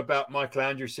video about Michael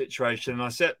Andrews' situation, and I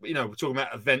said, we're talking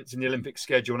about events in the Olympic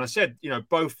schedule, and I said,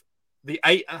 both the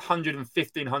 800 and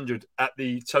 1500 at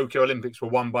the Tokyo Olympics were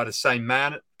won by the same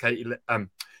man,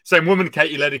 same woman,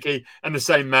 Katie Ledecky, and the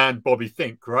same man, Bobby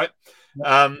Fink, right?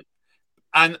 Yeah.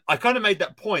 And I kind of made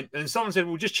that point, and someone said,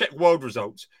 well, just check world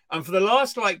results. And for the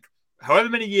last, however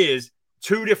many years,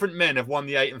 two different men have won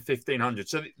the 8 and 1500.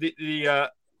 So the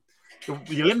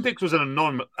Olympics was an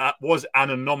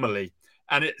anomaly.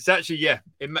 And it's actually,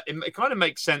 it kind of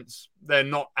makes sense. They're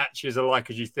not actually as alike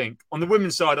as you think. On the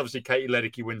women's side, obviously, Katie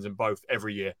Ledecky wins them both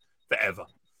every year, forever.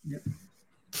 Yeah.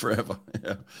 Forever,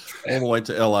 yeah. All the way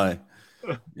to LA.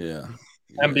 Yeah.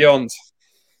 And beyond.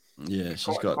 Yeah,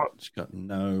 she's got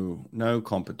no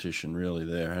competition really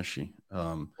there, has she?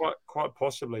 Quite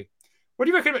possibly. What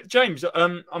do you reckon, James?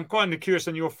 I'm kind of curious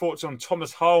on your thoughts on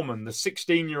Thomas Harmon, the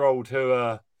 16-year-old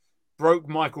who broke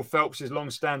Michael Phelps'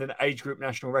 long-standing age group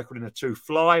national record in the 2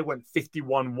 fly, went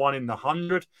 51-1 in the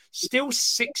 100, still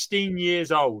 16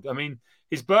 years old. I mean,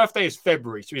 his birthday is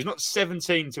February, so he's not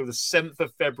 17 until the 7th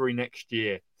of February next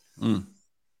year. Mm.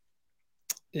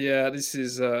 Yeah, this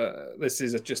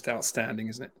is just outstanding,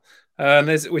 isn't it? And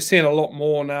we're seeing a lot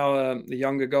more now. The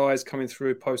younger guys coming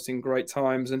through, posting great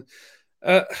times, and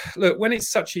look, when it's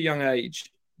such a young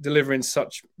age, delivering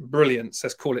such brilliance,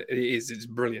 let's call it, it's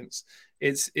brilliance.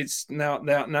 It's now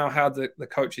how the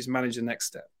coaches manage the next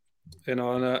step. You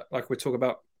know, and like we talk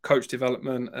about coach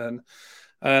development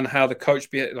and how the coach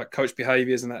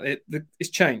behaviors and that it's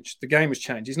changed. The game has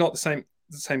changed. He's not the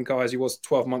same guy as he was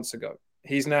 12 months ago.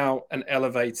 He's now at an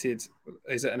elevated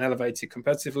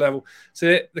competitive level.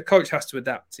 So the coach has to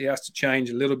adapt. He has to change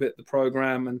a little bit the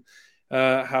program and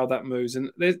how that moves.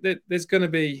 And there's going to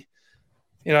be,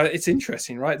 you know, it's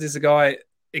interesting, right? Does a guy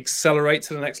accelerate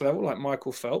to the next level like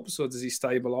Michael Phelps, or does he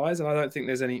stabilize? And I don't think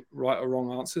there's any right or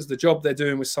wrong answers. The job they're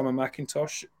doing with Summer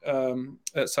McIntosh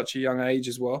at such a young age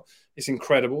as well, it's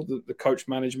incredible, the coach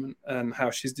management and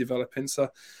how she's developing. So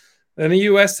in the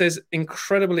US, there's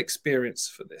incredible experience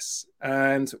for this.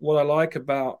 And what I like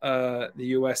about the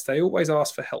US, they always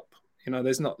ask for help. You know,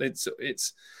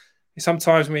 it's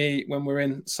sometimes when we're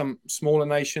in some smaller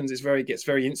nations, it gets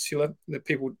very insular. The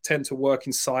people tend to work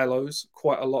in silos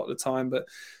quite a lot of the time, but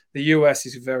the US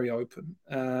is very open.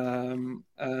 And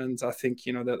I think,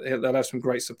 you know, they'll have some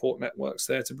great support networks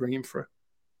there to bring him through.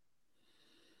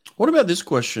 What about this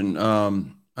question?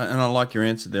 And I like your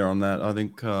answer there on that. I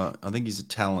think he's a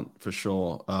talent for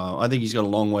sure. I think he's got a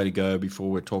long way to go before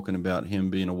we're talking about him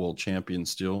being a world champion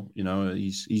still. You know,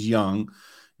 he's young,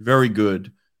 very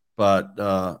good, but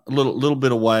a little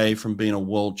bit away from being a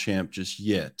world champ just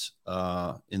yet.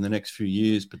 In the next few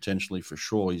years, potentially for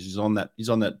sure. He's on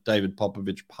that David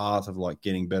Popovich path of like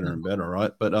getting better and better,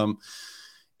 right? But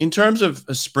in terms of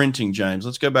sprinting, James,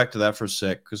 let's go back to that for a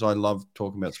sec because I love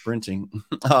talking about sprinting.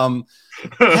 How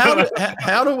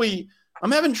do we?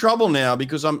 I'm having trouble now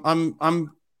because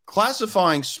I'm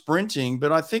classifying sprinting,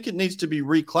 but I think it needs to be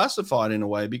reclassified in a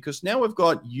way because now we've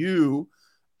got you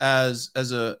as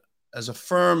a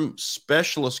firm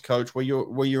specialist coach where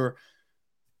you're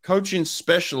coaching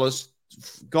specialists,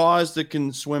 guys that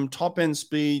can swim top end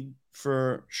speed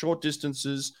for short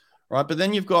distances. Right. But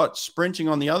then you've got sprinting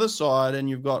on the other side and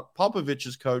you've got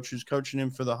Popovich's coach who's coaching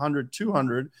him for the 100,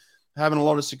 200, having a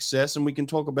lot of success. And we can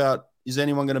talk about, is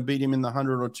anyone going to beat him in the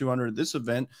 100 or 200 at this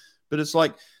event? But it's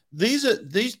like, these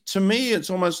to me, it's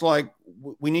almost like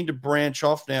we need to branch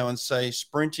off now and say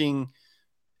sprinting.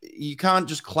 You can't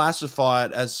just classify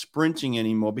it as sprinting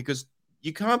anymore because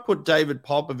you can't put David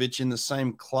Popovich in the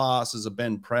same class as a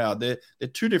Ben Proud. They're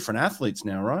two different athletes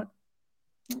now, right?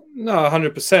 No,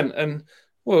 100%. And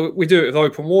well, we do it with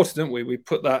open water, don't we? We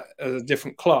put that as a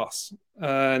different class.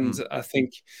 And I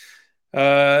think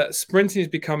sprinting is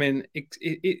becoming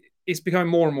it's becoming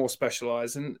more and more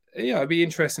specialized. And yeah, it'd be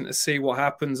interesting to see what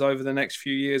happens over the next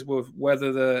few years with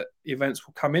whether the events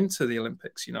will come into the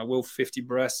Olympics. You know, will 50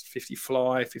 breast, 50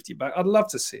 fly, 50 back? I'd love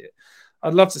to see it.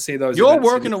 I'd love to see those. You're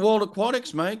working at World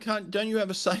Aquatics, mate. Don't you have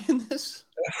a say in this?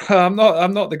 I'm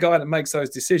not the guy that makes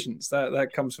those decisions. That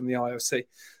comes from the IOC.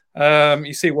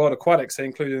 You see World Aquatics, they're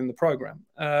included in the program.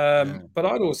 But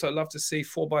I'd also love to see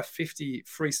 4x50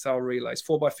 freestyle relays,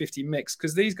 4x50 mix,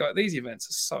 because these events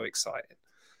are so exciting.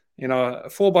 You know, a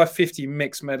 4x50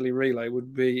 mixed medley relay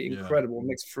would be incredible,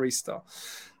 mixed freestyle.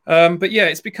 But yeah,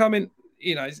 it's becoming,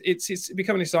 you know, it's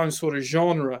becoming its own sort of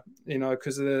genre, you know,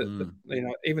 because of the you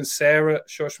know, even Sarah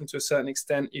Shoshman to a certain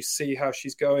extent, you see how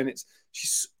she's going.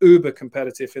 She's uber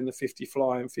competitive in the 50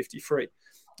 fly and 50 free.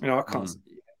 You know, I can't.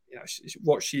 You know,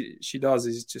 what she does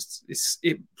is just it's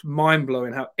mind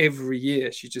blowing. How every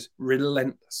year she's just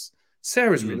relentless.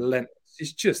 Sarah's relentless.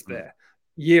 She's just there,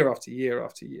 year after year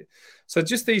after year. So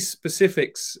just these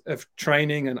specifics of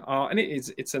training and art, and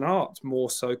it's an art more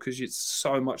so because it's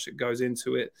so much that goes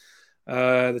into it,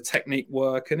 the technique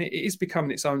work, and it is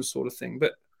becoming its own sort of thing.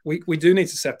 But we do need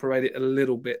to separate it a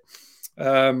little bit.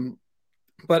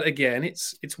 But again,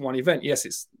 it's one event. Yes,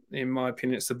 it's, in my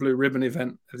opinion, it's the blue ribbon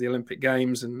event of the Olympic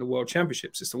Games and the World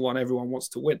Championships. It's the one everyone wants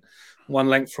to win, one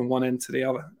length from one end to the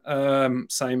other.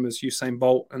 Same as Usain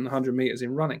Bolt and 100 meters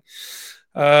in running.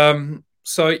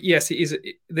 So yes, it is.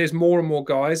 There's more and more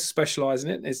guys specializing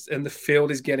in it, and the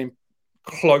field is getting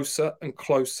closer and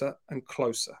closer and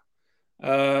closer.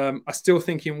 I still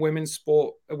think in women's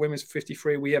sport, women's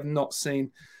 53, we have not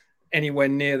seen anywhere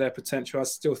near their potential. I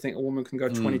still think a woman can go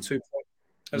 22 points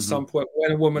at some point.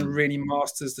 When a woman really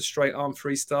masters the straight arm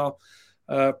freestyle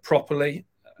properly,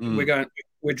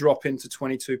 we're dropping to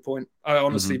 22 point. I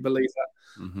honestly believe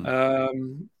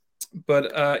that.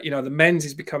 But you know, the men's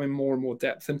is becoming more and more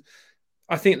depth, and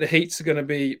I think the heats are going to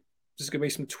be, there's going to be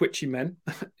some twitchy men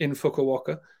in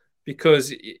Fukuoka.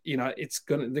 because you're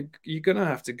gonna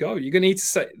have to go. You're gonna need to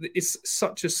say it's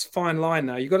such a fine line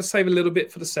now. You've got to save a little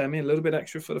bit for the semi, a little bit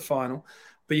extra for the final,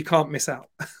 but you can't miss out.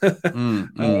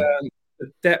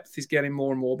 The depth is getting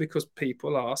more and more because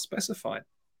people are specifying.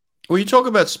 Well, you talk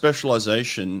about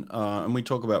specialization, and we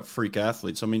talk about freak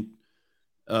athletes. I mean,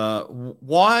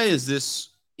 why is this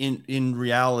in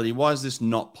reality? Why is this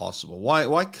not possible?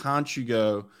 Why can't you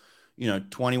go,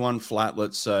 21 flat,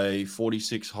 let's say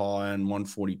 46 high and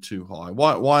 142 high?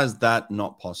 Why is that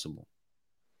not possible?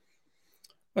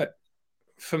 But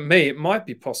for me, it might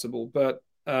be possible, but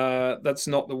that's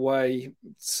not the way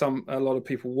a lot of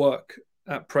people work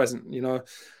at present.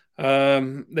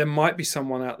 There might be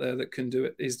someone out there that can do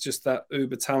it. Is just that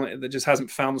uber talented that just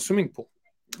hasn't found the swimming pool.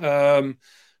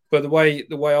 But the way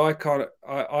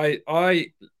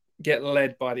I get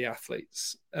led by the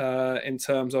athletes in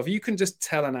terms of, you can just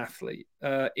tell an athlete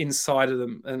inside of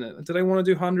them, and do they want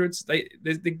to do hundreds?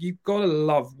 You've got to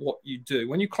love what you do.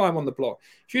 When you climb on the block,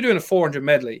 if you're doing a 400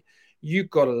 medley, you've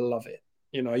got to love it.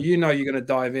 You're going to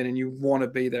dive in and you want to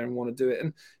be there and want to do it.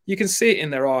 And you can see it in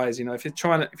their eyes. If you're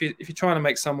trying to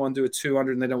make someone do a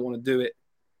 200 and they don't want to do it,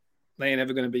 they ain't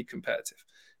ever going to be competitive.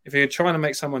 If you're trying to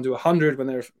make someone do 100 when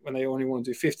they only want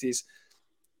to do 50s,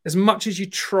 as much as you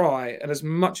try and as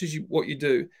much as what you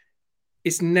do,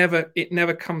 it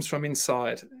never comes from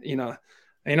inside, and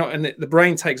the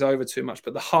brain takes over too much,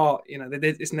 but the heart,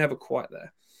 it's never quite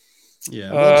there.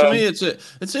 Yeah, well, to me,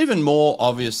 it's even more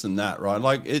obvious than that, right?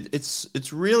 Like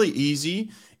it's really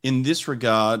easy in this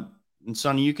regard. And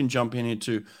Sonny, you can jump in here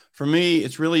too. For me,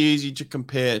 it's really easy to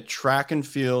compare track and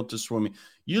field to swimming.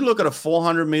 You look at a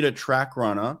 400-meter track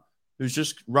runner who's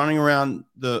just running around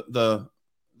the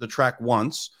track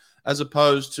once, as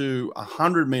opposed to a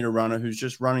 100-meter runner who's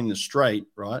just running the straight,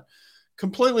 right?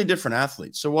 Completely different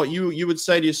athletes. So what you would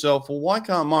say to yourself, well, why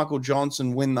can't Michael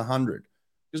Johnson win the 100?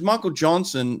 Because Michael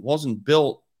Johnson wasn't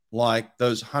built like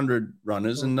those 100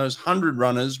 runners, and those 100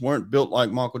 runners weren't built like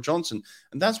Michael Johnson.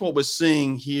 And that's what we're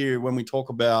seeing here when we talk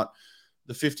about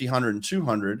the 50, 100, and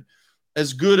 200.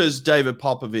 As good as David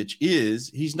Popovich is,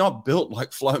 he's not built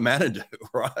like Flo Manadou,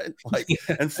 right?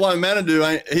 And Flo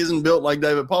Manadou isn't built like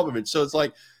David Popovich. So it's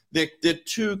like they're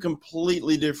two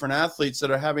completely different athletes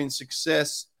that are having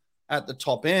success at the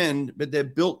top end, but they're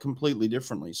built completely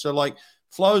differently. So like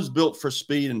Flo's built for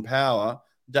speed and power.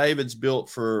 David's built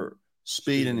for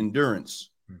speed and endurance.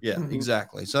 Yeah,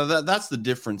 exactly. So that's the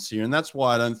difference here. And that's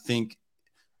why I think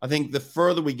the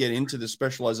further we get into the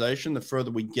specialization, the further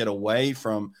we get away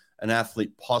from an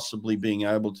athlete possibly being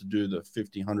able to do the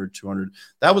 50, 100, 200.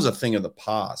 That was a thing of the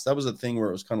past. That was a thing where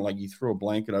it was kind of like you threw a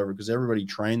blanket over because everybody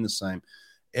trained the same.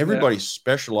 Everybody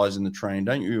specialized in the training.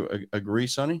 Don't you agree,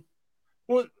 Sonny?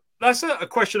 Well, that's a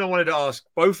question I wanted to ask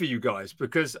both of you guys,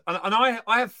 because I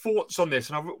have thoughts on this,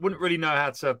 and I wouldn't really know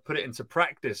how to put it into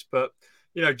practice. But,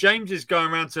 James is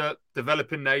going around to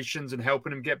developing nations and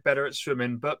helping them get better at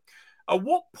swimming. But at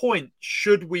what point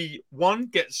should we, one,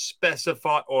 get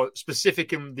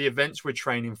specific in the events we're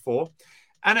training for?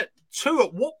 And two,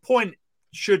 at what point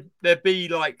should there be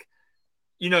like,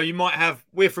 you might have,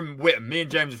 we're from Whittam. Me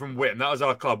and James are from Whittam. That was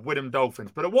our club, Whittam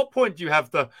Dolphins. But at what point do you have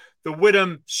the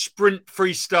Whittam Sprint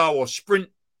Freestyle or Sprint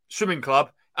Swimming Club,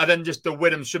 and then just the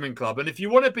Whittam Swimming Club? And if you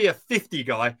want to be a 50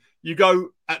 guy, you go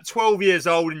at 12 years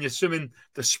old and you're swimming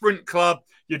the Sprint Club.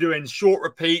 You're doing short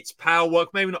repeats, power work.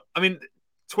 Maybe not. I mean,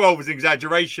 12 is an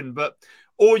exaggeration,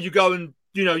 or you go and,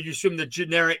 you swim the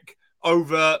generic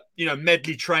over,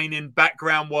 medley training,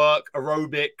 background work,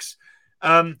 aerobics.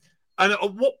 And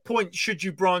at what point should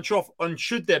you branch off, and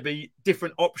should there be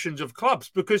different options of clubs?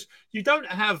 Because you don't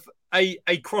have a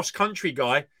cross-country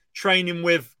guy training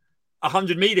with a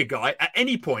 100-meter guy at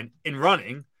any point in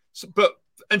running. But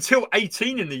until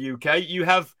 18 in the UK, you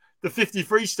have the 50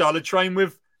 freestyler train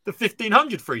with the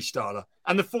 1500 freestyler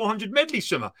and the 400 medley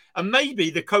swimmer. And maybe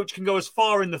the coach can go as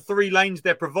far in the 3 lanes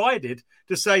they're provided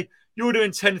to say, you're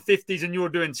doing 1050s and you're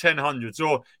doing 1000s,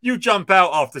 or you jump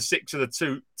out after 6 of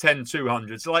the 10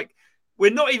 200s. Like,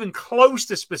 we're not even close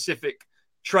to specific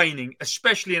training,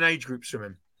 especially in age group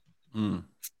swimming.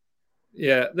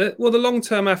 Yeah. The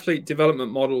long-term athlete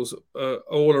development models are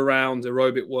all around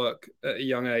aerobic work at a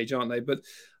young age, aren't they? But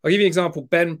I'll give you an example.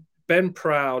 Ben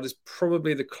Proud is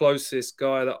probably the closest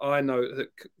guy that I know that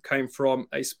came from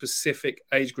a specific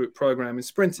age group program in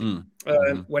sprinting.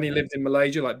 When he lived in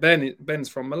Malaysia, like Ben's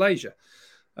from Malaysia.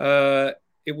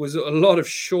 It was a lot of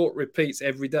short repeats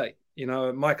every day,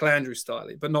 Michael Andrews style,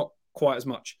 but not quite as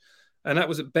much. And that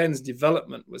was at Ben's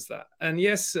development, was that. And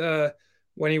yes,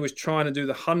 when he was trying to do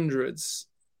the hundreds,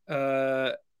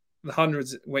 when,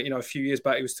 a few years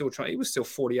back, he was still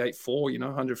 48.4,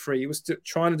 103. He was still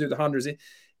trying to do the hundreds.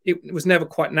 it was never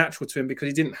quite natural to him because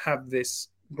he didn't have this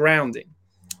grounding.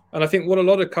 And I think what a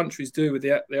lot of countries do with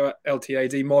their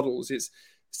LTAD models is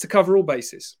to cover all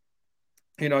bases.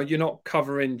 You know, you're not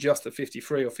covering just the 50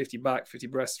 free or 50 back, 50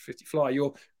 breast, 50 fly.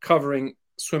 You're covering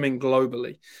swimming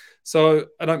globally. So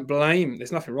I don't blame,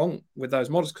 there's nothing wrong with those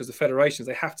models because the federations,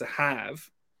 they have to have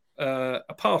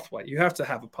a pathway. You have to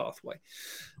have a pathway.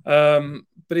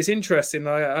 But it's interesting.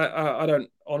 I don't,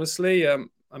 honestly, I'm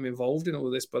involved in all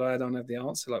of this, but I don't have the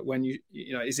answer. Like when you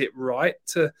know, is it right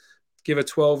to give a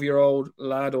 12-year-old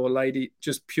lad or lady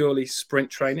just purely sprint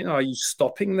training? Are you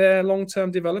stopping their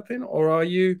long-term developing or are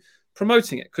you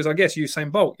promoting it? Because I guess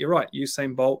Usain Bolt, you're right,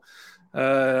 Usain Bolt,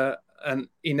 and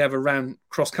he never ran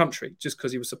cross country just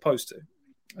because he was supposed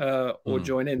to or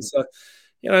join in. So,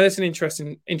 you know, that's an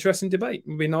interesting debate.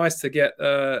 It'd be nice to get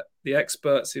the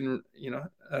experts in, you know,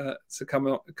 to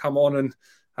come on and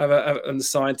and the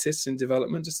scientists in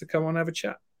development just to come on and have a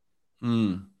chat.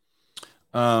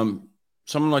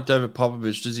 Someone like David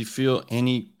Popovich, does he feel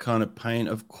any kind of pain?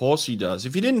 Of course he does.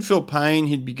 If he didn't feel pain,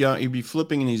 he'd be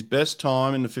flipping in his best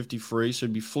time in the 50 free. So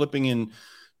he'd be flipping in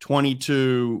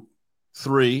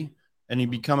 22.3 and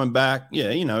he'd be coming back.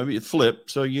 Yeah, you know, he'd flip.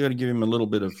 So you got to give him a little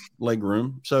bit of leg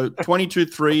room. So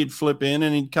 22.3, he'd flip in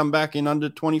and he'd come back in under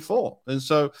 24. And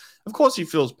so, of course, he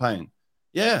feels pain.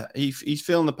 Yeah, he's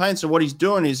feeling the pain. So what he's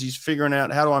doing is he's figuring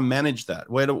out, how do I manage that?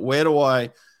 Where do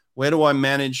I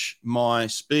manage my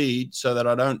speed so that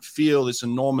I don't feel this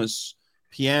enormous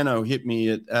piano hit me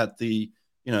at the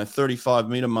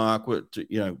 35-meter mark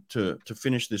to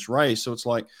finish this race? So it's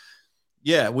like,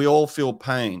 yeah, we all feel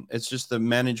pain. It's just the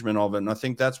management of it. And I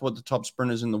think that's what the top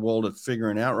sprinters in the world are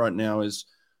figuring out right now is,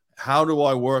 how do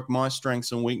I work my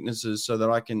strengths and weaknesses so that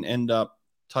I can end up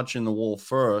touching the wall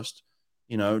first?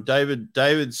 You know,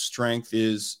 David's strength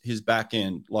is his back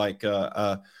end, like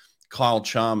Kyle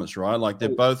Chalmers, right? Like they're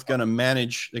both going to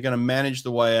manage. They're going to manage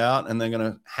the way out, and they're going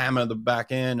to hammer the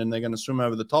back end, and they're going to swim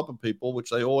over the top of people, which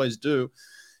they always do.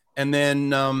 And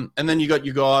then you got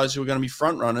you guys who are going to be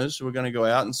front runners who are going to go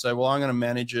out and say, well, I'm going to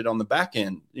manage it on the back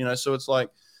end. You know, so it's like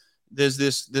there's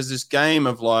this game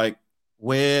of like,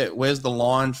 where's the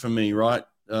line for me, right?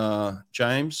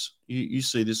 James, you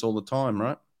see this all the time,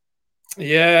 right?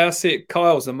 Yeah, I see it.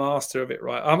 Kyle's a master of it,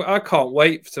 right? I can't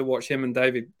wait to watch him and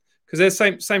David because they're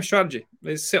the same strategy.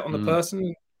 They sit on the person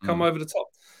and come over the top.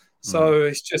 So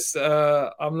it's just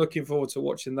I'm looking forward to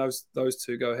watching those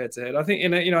two go head to head. I think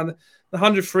the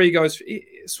 100 free goes,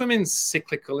 swimming's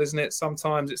cyclical, isn't it?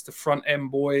 Sometimes it's the front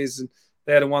end boys and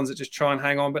they're the ones that just try and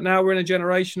hang on. But now we're in a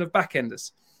generation of back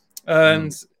enders, and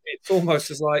it's almost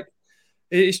as like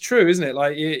it's true, isn't it?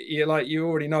 Like you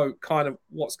already know kind of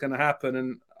what's going to happen,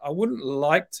 and I wouldn't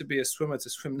like to be a swimmer to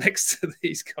swim next to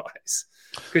these guys.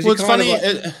 Well, it's funny.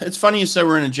 It's funny you say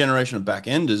we're in a generation of back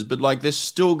enders, but like they're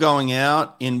still going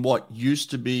out in what used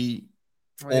to be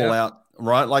all out,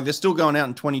 right? Like they're still going out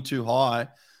in 22 high,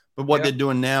 but what they're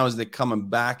doing now is they're coming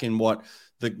back in what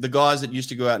the guys that used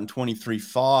to go out in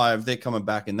 23.5, they're coming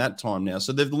back in that time now.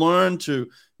 So they've learned to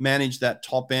manage that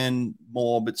top end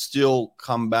more, but still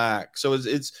come back. So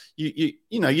it's you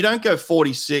don't go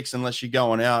 46 unless you're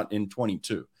going out in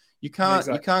 22. You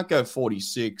can't go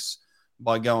 46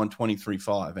 by going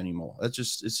 23.5 anymore. It's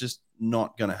just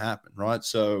not going to happen, right?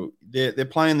 So they're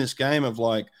playing this game of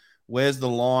like, where's the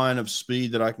line of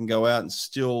speed that I can go out and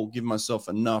still give myself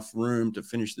enough room to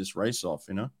finish this race off,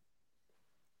 you know?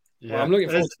 Yeah, well, I'm looking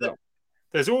forward to that.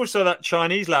 There's also that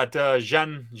Chinese lad,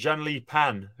 Zhanli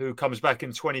Pan, who comes back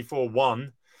in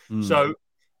 24.1. So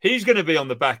he's going to be on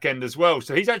the back end as well.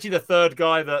 So he's actually the third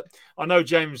guy that I know,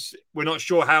 James, we're not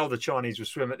sure how the Chinese will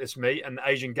swim at this meet, and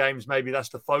Asian Games, maybe that's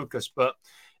the focus. But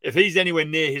if he's anywhere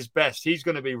near his best, he's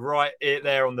going to be right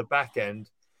there on the back end.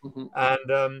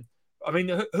 And I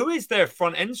mean, who is their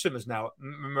front end swimmers now?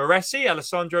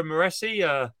 Alessandro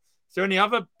Moresi? Is there any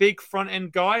other big front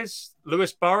end guys?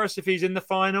 Lewis Burris, if he's in the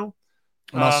final.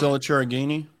 Marcelo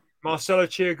Cheragini.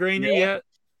 Yeah.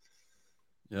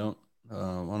 Yeah.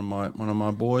 One of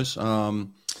my boys.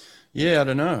 Yeah, I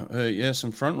don't know.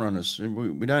 Some front runners.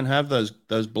 We don't have those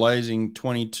blazing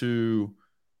 22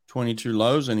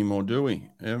 lows anymore, do we?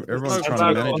 Everyone's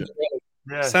trying to manage it.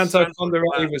 Yeah, Santo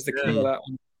Ponderelli was the key of that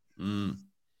one.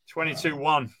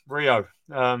 22.1 Rio.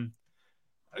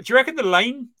 Do you reckon the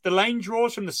lane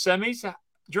draws from the semis? Do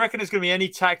you reckon there's going to be any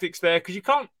tactics there? Because you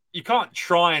can't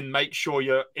try and make sure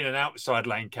you're in an outside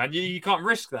lane, can you? You can't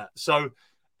risk that. So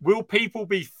will people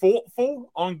be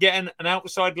thoughtful on getting an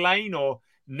outside lane, or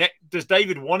does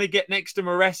David want to get next to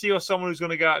Moresi or someone who's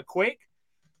going to go out quick?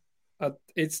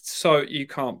 It's so you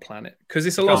can't plan it because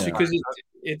it's a lot because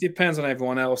it depends on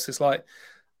everyone else. It's like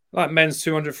like men's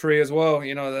 200 free as well.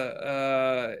 You know,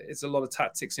 that it's a lot of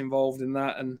tactics involved in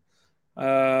that, and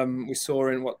we saw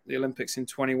in the Olympics in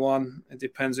 21. It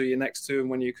depends who you're next to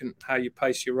and how you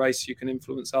pace your race, you can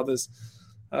influence others.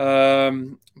 But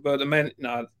the men,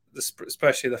 no,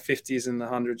 especially the 50s and the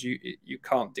 100s, you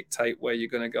can't dictate where you're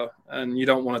going to go, and you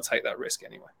don't want to take that risk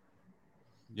anyway.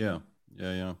 Yeah.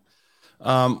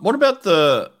 What about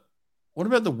the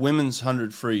women's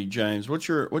 100 free, James? What's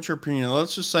your opinion?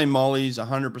 Let's just say Molly's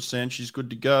 100%. She's good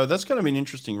to go. That's going to be an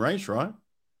interesting race, right?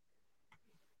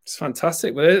 It's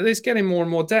fantastic, but it's getting more and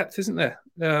more depth, isn't there?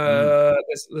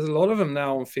 There's a lot of them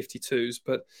now on 52s,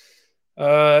 but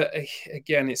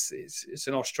again, it's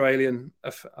an Australian.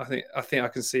 I think I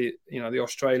can see, the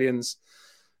Australians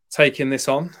taking this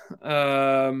on.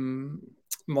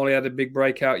 Molly had a big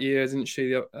breakout year, didn't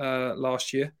she?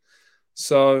 Last year.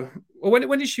 So,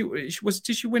 when did she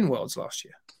win Worlds last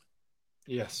year?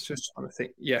 Yes. Just trying to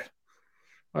think. Yeah,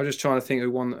 I was just trying to think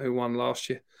who won last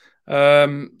year.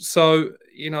 So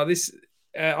this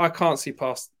I can't see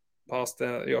past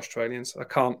the Australians. I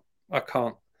can't.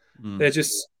 They're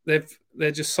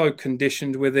just so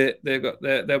conditioned with it.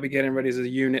 They'll be getting ready as a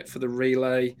unit for the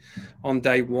relay on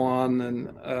day one,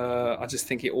 and I just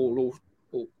think it all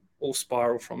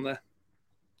spiral from there.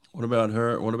 What about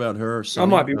her? Sonny?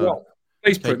 I might be wrong.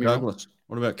 Please prove me wrong.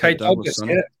 What about Kate Douglas?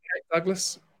 Yeah, Kate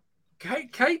Douglas.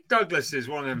 Kate Douglas is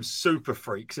one of them super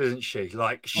freaks, isn't she?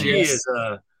 Like she is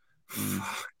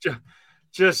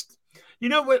just.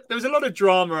 There was a lot of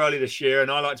drama early this year,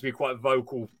 and I like to be quite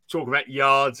vocal, talking about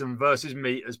yards and versus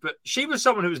meters. But she was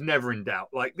someone who was never in doubt.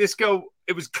 Like this girl,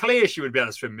 it was clear she would be able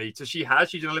to swim meters. She's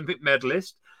an Olympic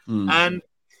medalist, and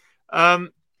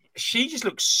she just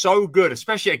looks so good,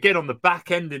 especially again on the back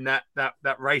end in that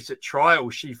race at trial.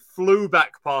 She flew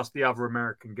back past the other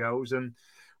American girls, and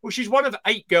she's one of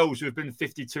 8 girls who have been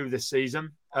 52 this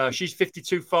season. She's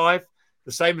 52.5,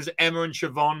 the same as Emma and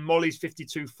Siobhan. Molly's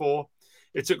 52.4.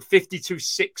 It took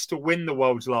 52.6 to win the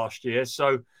Worlds last year.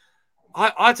 So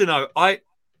I don't know. I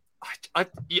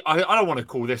don't want to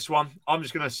call this one. I'm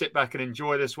just going to sit back and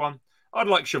enjoy this one. I'd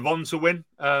like Siobhan to win.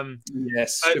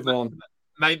 Yes, Siobhan.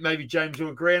 Maybe James will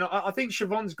agree. And I think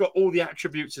Siobhan's got all the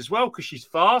attributes as well because she's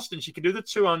fast and she can do the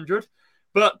 200.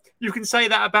 But you can say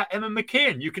that about Emma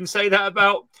McKeon. You can say that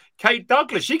about Kate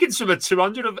Douglas. She can swim a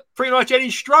 200 of pretty much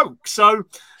any stroke. So,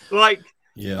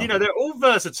 they're all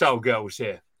versatile girls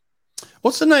here.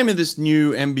 What's the name of this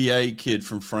new NBA kid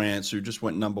from France who just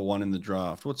went number 1 in the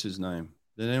draft? What's his name?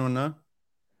 Did anyone know?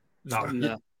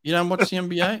 No. You don't watch the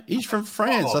NBA? He's from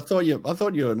France. I thought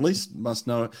you at least must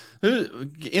know. Who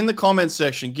in the comments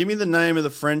section? Give me the name of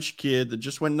the French kid that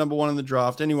just went number 1 in the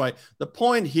draft. Anyway, the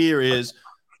point here is,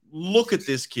 look at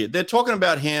this kid. They're talking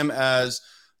about him as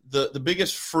the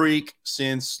biggest freak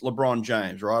since LeBron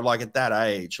James, right? Like at that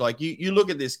age. Like you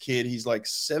look at this kid. He's like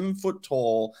 7 foot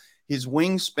tall. His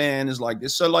wingspan is like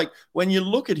this. So like when you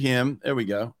look at him, there we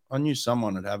go. I knew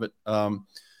someone would have it.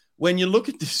 When you look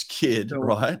at this kid,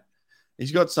 right?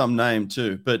 He's got some name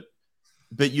too, but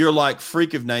you're like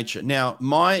freak of nature. Now,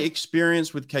 my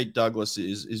experience with Kate Douglas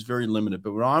is very limited.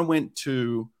 But when I went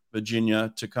to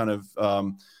Virginia to kind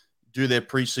of do their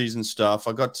preseason stuff,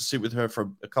 I got to sit with her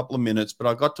for a couple of minutes, but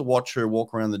I got to watch her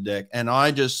walk around the deck, and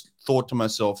I just thought to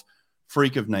myself,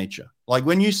 freak of nature. Like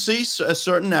when you see a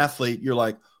certain athlete, you're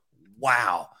like,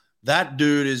 wow, that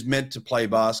dude is meant to play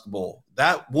basketball.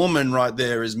 That woman right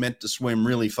there is meant to swim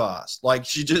really fast.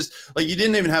 Like you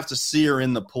didn't even have to see her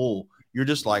in the pool. You're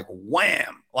just like,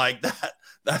 wham, like that.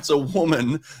 That's a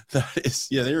woman that is,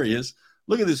 yeah, there he is.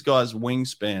 Look at this guy's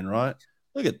wingspan, right?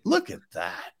 Look at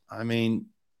that. I mean,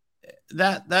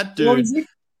 that dude.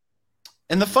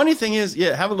 And the funny thing is,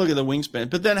 yeah, have a look at the wingspan,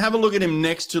 but then have a look at him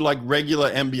next to like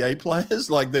regular NBA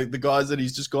players, like the guys that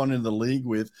he's just gone into the league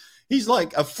with. He's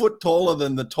like a foot taller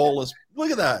than the tallest.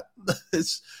 Look at that.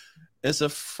 It's a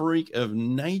freak of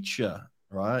nature,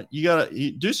 right? You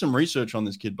gotta do some research on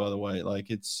this kid, by the way. Like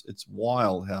it's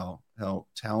wild how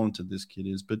talented this kid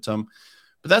is. But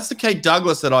that's the Kate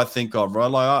Douglas that I think of, right?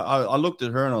 Like I looked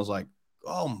at her and I was like,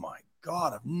 oh my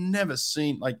God, I've never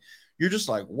seen, like, you're just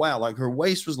like, wow, like her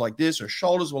waist was like this, her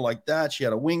shoulders were like that. She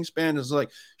had a wingspan. It was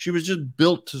like she was just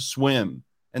built to swim.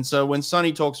 And so when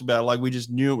Sonny talks about it, like we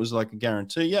just knew it was like a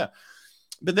guarantee, yeah.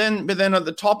 But then at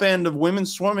the top end of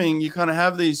women's swimming, you kind of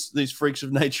have these freaks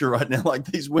of nature right now. Like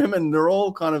these women, they're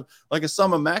all kind of like a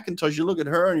Summer McIntosh. You look at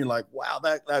her and you're like, wow,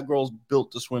 that girl's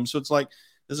built to swim. So it's like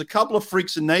there's a couple of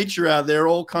freaks of nature out there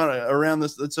all kind of around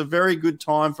this. It's a very good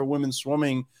time for women's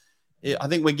swimming. I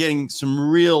think we're getting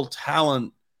some real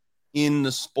talent in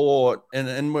the sport,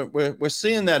 and we're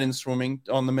seeing that in swimming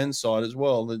on the men's side as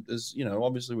well. There's,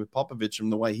 obviously with Popovich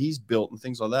and the way he's built and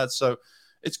things like that. So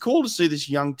it's cool to see this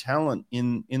young talent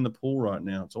in the pool right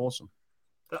now. It's awesome.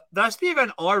 That's the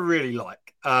event I really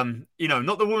like. Not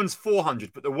the women's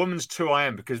 400, but the women's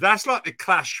 2am, because that's like the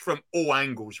clash from all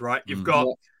angles, right? You've got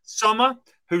Summer,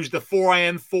 who's the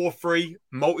 4am, 4-free,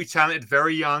 multi-talented,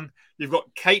 very young. You've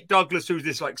got Kate Douglas, who's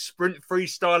this like sprint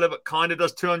freestyler, but kind of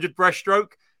does 200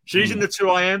 breaststroke. She's in the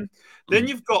 2am. Then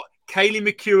you've got Kaylee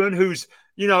McEwen, who's,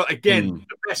 again,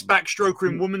 the best backstroker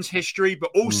in women's history,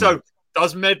 but also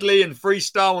does medley and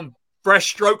freestyle and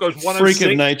breaststroke, goes 106. Freak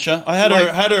of nature. I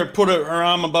had her put her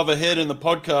arm above her head in the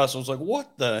podcast. I was like,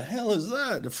 what the hell is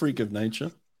that? The freak of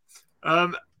nature.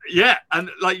 Yeah, and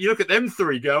like you look at them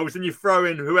three girls and you throw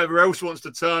in whoever else wants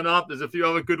to turn up. There's a few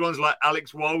other good ones like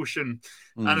Alex Walsh and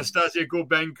Anastasia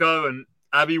Gorbenko and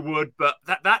Abby Wood, but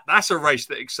that's a race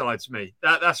that excites me.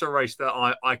 That's a race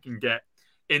that I can get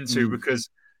into because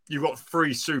you've got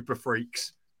three super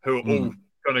freaks who are all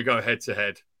going to go head to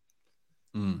head.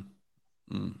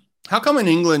 How come in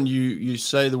England you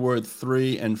say the word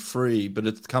 3 and free, but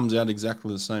it comes out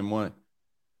exactly the same way?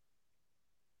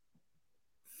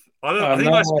 I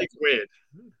think I speak weird.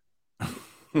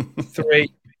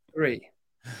 Three.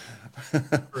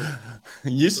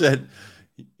 You said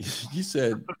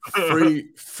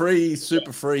free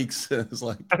super freaks. It's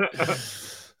like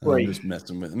I'm just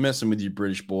messing with you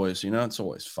British boys. It's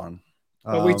always fun.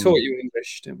 Well, we taught you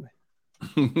English, didn't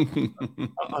we?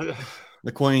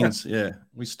 The Queens, yeah,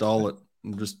 we stole it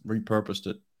and just repurposed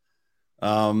it.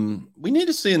 We need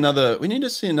to see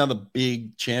another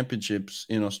big championships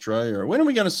in Australia. When are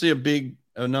we going to see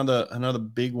another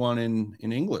big one in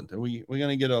England? Are we going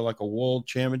to get a world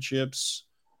championships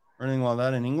or anything like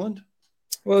that in England?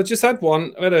 Well, just had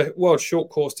one. We had a world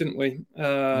short course, didn't we?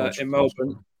 In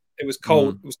Melbourne. It was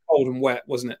cold. It was cold and wet,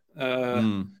 wasn't it?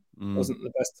 Wasn't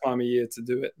the best time of year to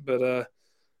do it, but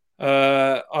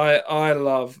I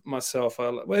love myself.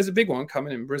 There's a big one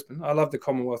coming in Brisbane. I love the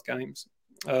Commonwealth Games.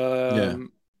 When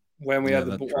we had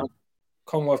the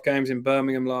Commonwealth Games in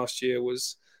Birmingham last year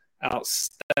was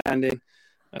outstanding.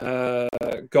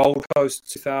 Gold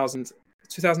Coast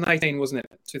 2018, wasn't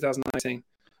it? 2018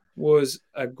 was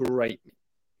a great.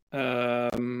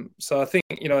 So I think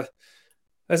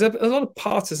there's a lot of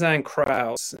partisan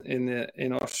crowds in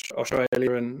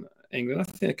Australia and England. I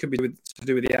think it could be to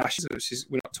do with the Ashes, which is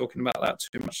we're not talking about that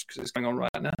too much because it's going on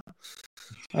right now.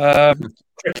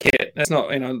 Cricket, that's not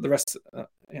the rest.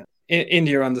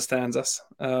 India understands us,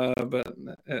 but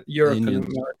Europe and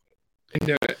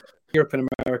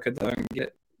America don't get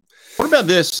it. What about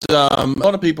this? A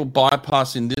lot of people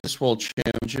bypassing this World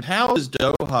Championship. How is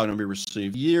Doha going to be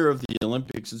received? Year of the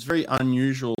Olympics. It's very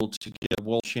unusual to get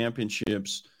World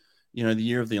Championships. The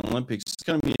year of the Olympics. It's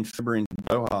going to be in February in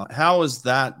Doha. How is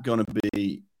that going to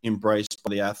be embraced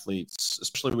by the athletes,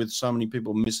 especially with so many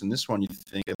people missing this one? You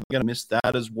think are they going to miss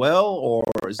that as well, or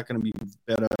is that going to be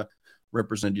better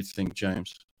represented? You think,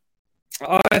 James?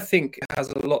 I think it has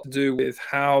a lot to do with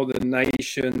how the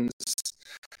nations,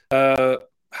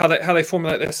 how they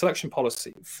formulate their selection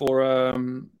policy for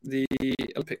the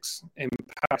Olympics in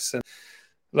Paris. And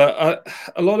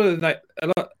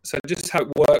so just how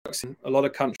it works in a lot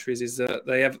of countries is that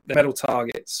they have their medal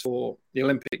targets for the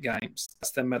Olympic Games.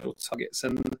 That's their medal targets,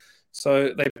 and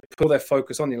so they put their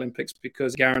focus on the Olympics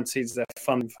because it guarantees their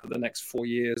funding for the next 4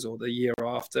 years or the year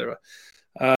after.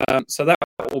 So that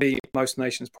will be most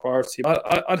nations' priority.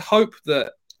 I'd hope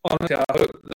that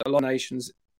a lot of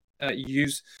nations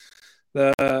use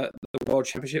the World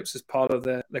Championships as part of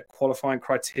their qualifying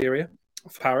criteria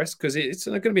for Paris, because it's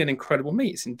going to be an incredible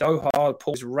meet. It's in Doha, the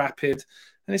pool's rapid,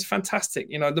 and it's fantastic.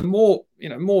 The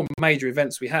more major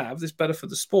events we have, the better for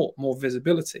the sport, more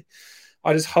visibility.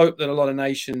 I just hope that a lot of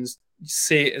nations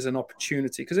see it as an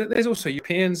opportunity, because there's also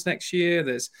Europeans next year.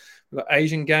 We've got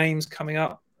Asian Games coming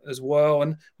up as well,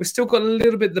 and we've still got a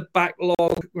little bit of the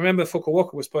backlog. Remember,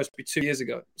 Fukuoka was supposed to be 2 years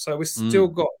ago, so we're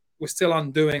still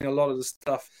undoing a lot of the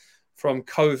stuff from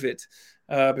COVID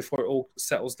before it all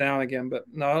settles down again. But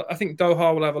no, I think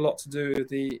Doha will have a lot to do with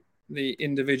the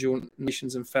individual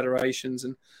nations and federations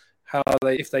and how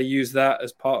if they use that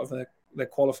as part of their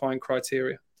qualifying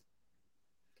criteria.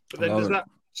 But then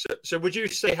so would you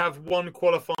say have one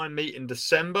qualifying meet in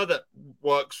December that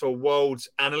works for Worlds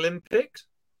and Olympics?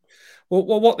 Well,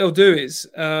 what they'll do is,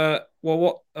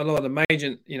 what a lot of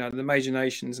the major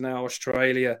nations now,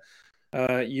 Australia,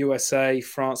 USA,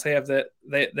 France, they have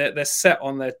they're set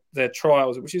on their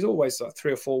trials, which is always like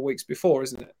 3 or 4 weeks before,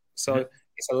 isn't it? So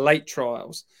it's a late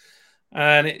trials,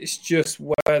 and it's just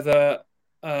whether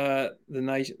the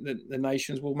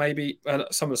nations will maybe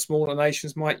some of the smaller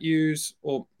nations might use,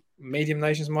 or medium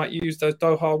nations might use those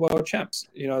Doha World Champs.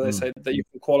 They say that you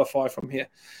can qualify from here.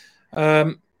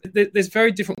 there's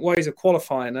very different ways of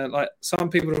qualifying. Like some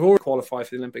people have already qualified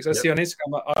for the Olympics. I see on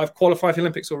Instagram, I've qualified for the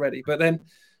Olympics already. But then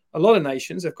a lot of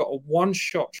nations have got a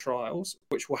one-shot trials,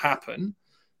 which will happen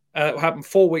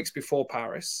 4 weeks before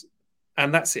Paris,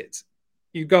 and that's it.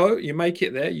 You go, you make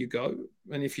it there, you go,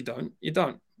 and if you don't, you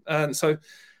don't. And so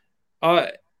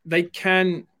they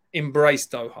can embrace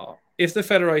Doha. If the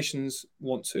federations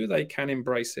want to, they can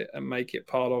embrace it and make it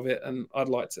part of it. And I'd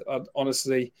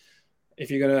honestly,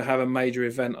 if you're going to have a major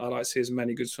event, I'd like to see as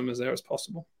many good swimmers there as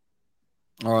possible.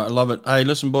 All right, I love it. Hey,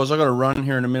 listen, boys, I got to run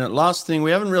here in a minute. Last thing, we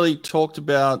haven't really talked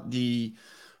about the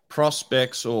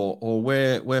prospects or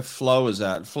where Flo is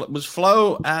at. Was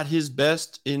Flo at his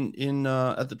best in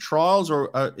at the trials,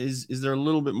 or is there a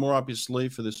little bit more up his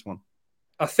sleeve for this one?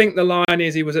 I think the line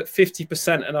is he was at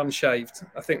 50% and unshaved.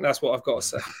 I think that's what I've got to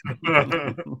say.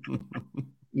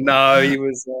 No, he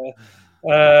was.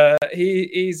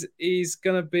 He's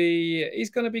gonna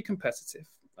be competitive.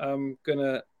 I'm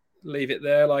gonna leave it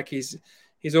there. Like he's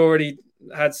already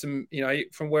had some,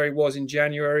 from where he was in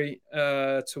January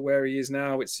to where he is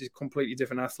now. It's a completely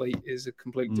different athlete. Is a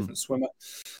completely different swimmer,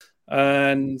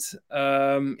 and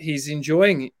he's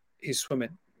enjoying his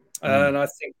swimming. And I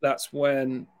think that's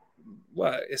when.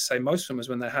 Well, it's say most swimmers,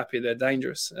 when they're happy, they're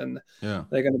dangerous, and they're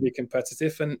going to be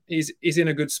competitive. And he's in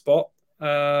a good spot.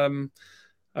 I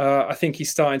think he's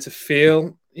starting to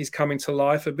feel he's coming to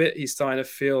life a bit. He's starting to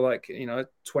feel like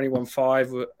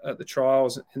 21.5 at the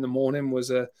trials in the morning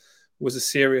was a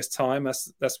serious time.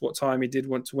 That's what time he did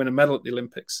want to win a medal at the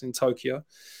Olympics in Tokyo.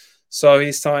 So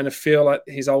he's starting to feel like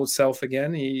his old self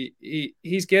again.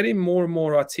 He's getting more and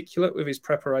more articulate with his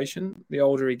preparation the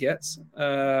older he gets.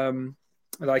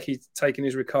 Like he's taking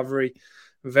his recovery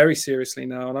very seriously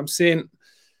now. And I'm seeing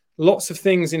lots of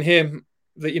things in him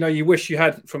that, you wish you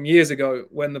had from years ago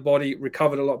when the body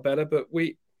recovered a lot better. But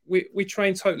we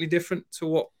train totally different to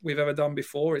what we've ever done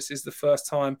before. This is the first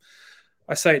time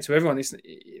I say it to everyone.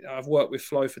 I've worked with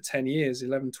Flo for 10 years,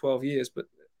 11, 12 years, but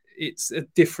it's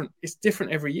different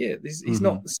every year. He's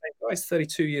not the same guy. He's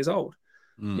 32 years old.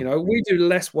 We do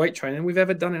less weight training than we've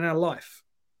ever done in our life.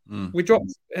 We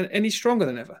dropped, and he's stronger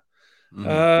than ever.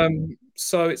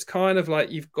 So it's kind of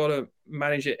like you've got to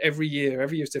manage it every year.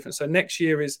 Every year is different. So next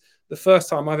year is the first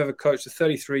time I've ever coached a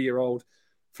 33-year-old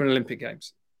for an Olympic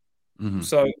Games.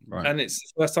 So, and it's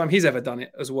the first time he's ever done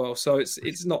it as well. So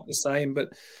it's not the same,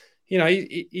 but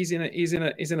he's in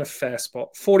a fair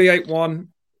spot. 48-1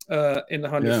 in the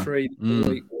 100 free.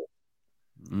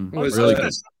 I was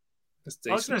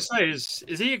going to say, is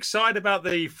he excited about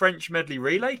the French medley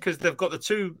relay? Because they've got the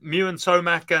two, Muan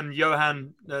Tomac and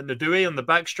Johan Nadui on the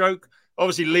backstroke.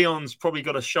 Obviously, Leon's probably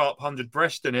got a sharp 100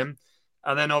 breast in him.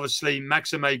 And then obviously,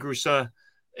 Maxime Grousset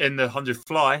in the 100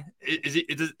 fly.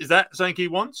 Is that something he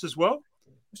wants as well?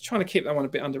 I was trying to keep that one a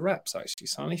bit under wraps, actually,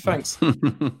 Sonny. Thanks.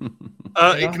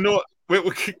 Ignore.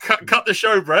 We'll cut the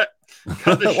show, Brett.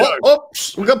 Cut the show.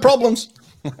 Oops, we've got problems.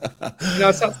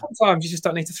 Sometimes you just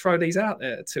don't need to throw these out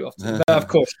there too often. But of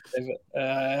course, they've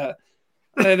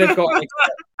got.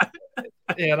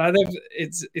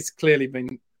 It's clearly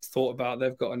been thought about.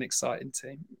 They've got an exciting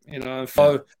team.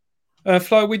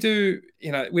 Flo, we do.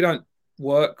 We don't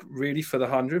work really for the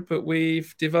 100, but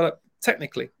we've developed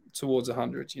technically towards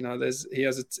 100.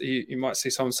 You might see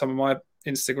some of my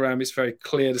Instagram. It's very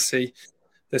clear to see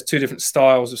there's two different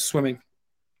styles of swimming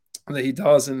that he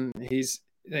does, and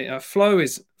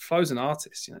Flo's an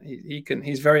artist.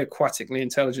 He's very aquatically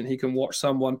intelligent. He can watch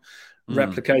someone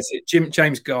replicate it.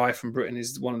 James Guy from Britain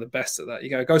is one of the best at that.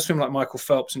 You go swim like Michael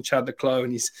Phelps and Chad Leclos,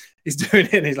 and he's doing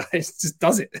it. And he just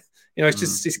does it. It's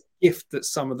just this gift that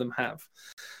some of them have.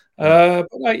 But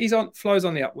Flo's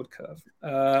on the upward curve.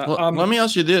 Let me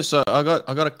ask you this. I got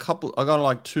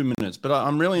like 2 minutes, but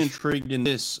I'm really intrigued in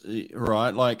this.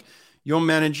 Right, like. You're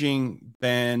managing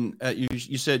Ben.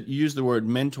 You said you used the word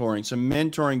mentoring. So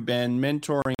mentoring Ben,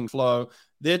 mentoring Flo.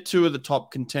 They're two of the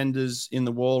top contenders in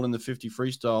the world in the 50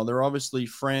 freestyle. They're obviously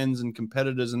friends and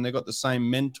competitors, and they've got the same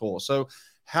mentor. So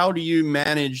how do you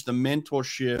manage the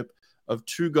mentorship of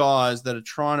two guys that are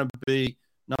trying to be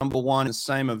number one in the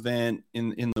same event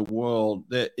in the world?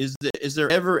 Is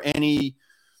there ever any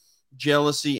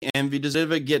jealousy, envy? Does it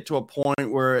ever get to a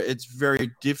point where it's very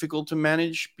difficult to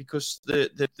manage because they're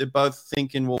both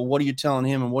thinking, well, what are you telling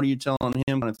him and what are you telling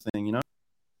him, kind of thing,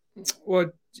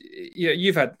 Well, yeah,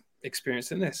 you've had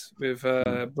experience in this with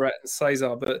Brett and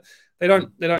Cesar, but they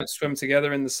don't swim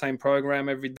together in the same program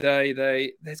every day.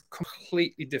 They're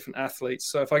completely different athletes.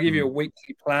 So if I give you a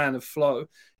weekly plan of Flo,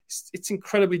 it's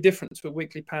incredibly different to a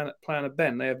weekly plan of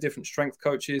Ben. They have different strength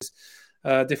coaches.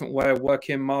 Different way of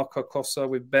working. Marco Cossa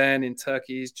with Ben in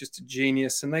Turkey is just a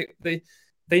genius, and they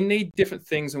they need different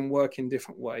things and work in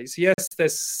different ways. Yes,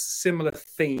 there's similar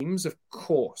themes, of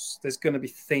course. There's going to be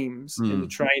themes in the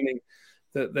training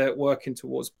that they're working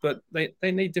towards, but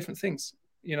they need different things.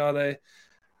 You know, they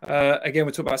again,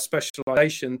 we talk about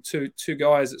specialization. Two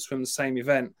guys that swim the same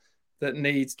event that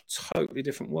need totally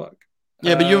different work.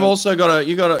 Yeah, but you've also got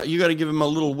to give them a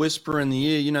little whisper in the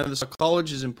ear. You know, the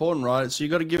psychology is important, right? So you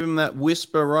got to give them that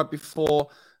whisper right before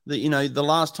the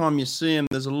last time you see them.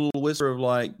 There's a little whisper of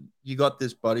like, "You got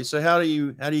this, buddy." So how do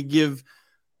you give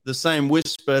the same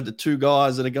whisper to two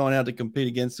guys that are going out to compete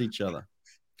against each other?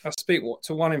 I speak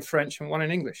to one in French and one in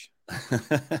English.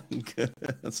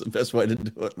 That's the best way to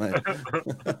do it, mate.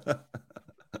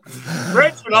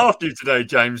 Brett's been after you today,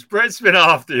 James. Brett's been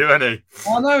after you, hasn't he?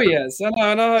 I know he is.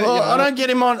 I know. Well, I don't get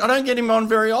him on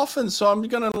very often, so I'm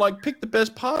gonna like pick the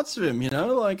best parts of him. You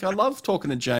know, like I love talking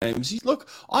to James. Look,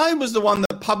 I was the one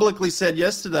that publicly said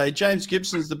yesterday, James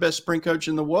Gibson's the best sprint coach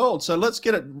in the world. So let's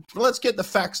get the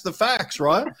facts,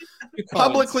 right?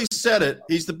 Publicly said it.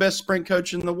 He's the best sprint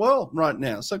coach in the world right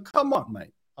now. So come on,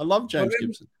 mate. I love James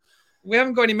Gibson. We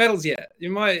haven't got any medals yet.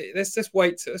 Let's just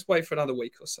wait. Let's wait for another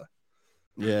week or so.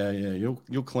 Yeah.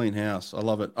 You'll clean house. I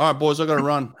love it. All right, boys, I got to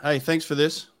run. Hey, thanks for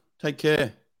this. Take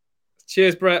care.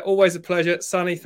 Cheers, Brett. Always a pleasure. Sonny,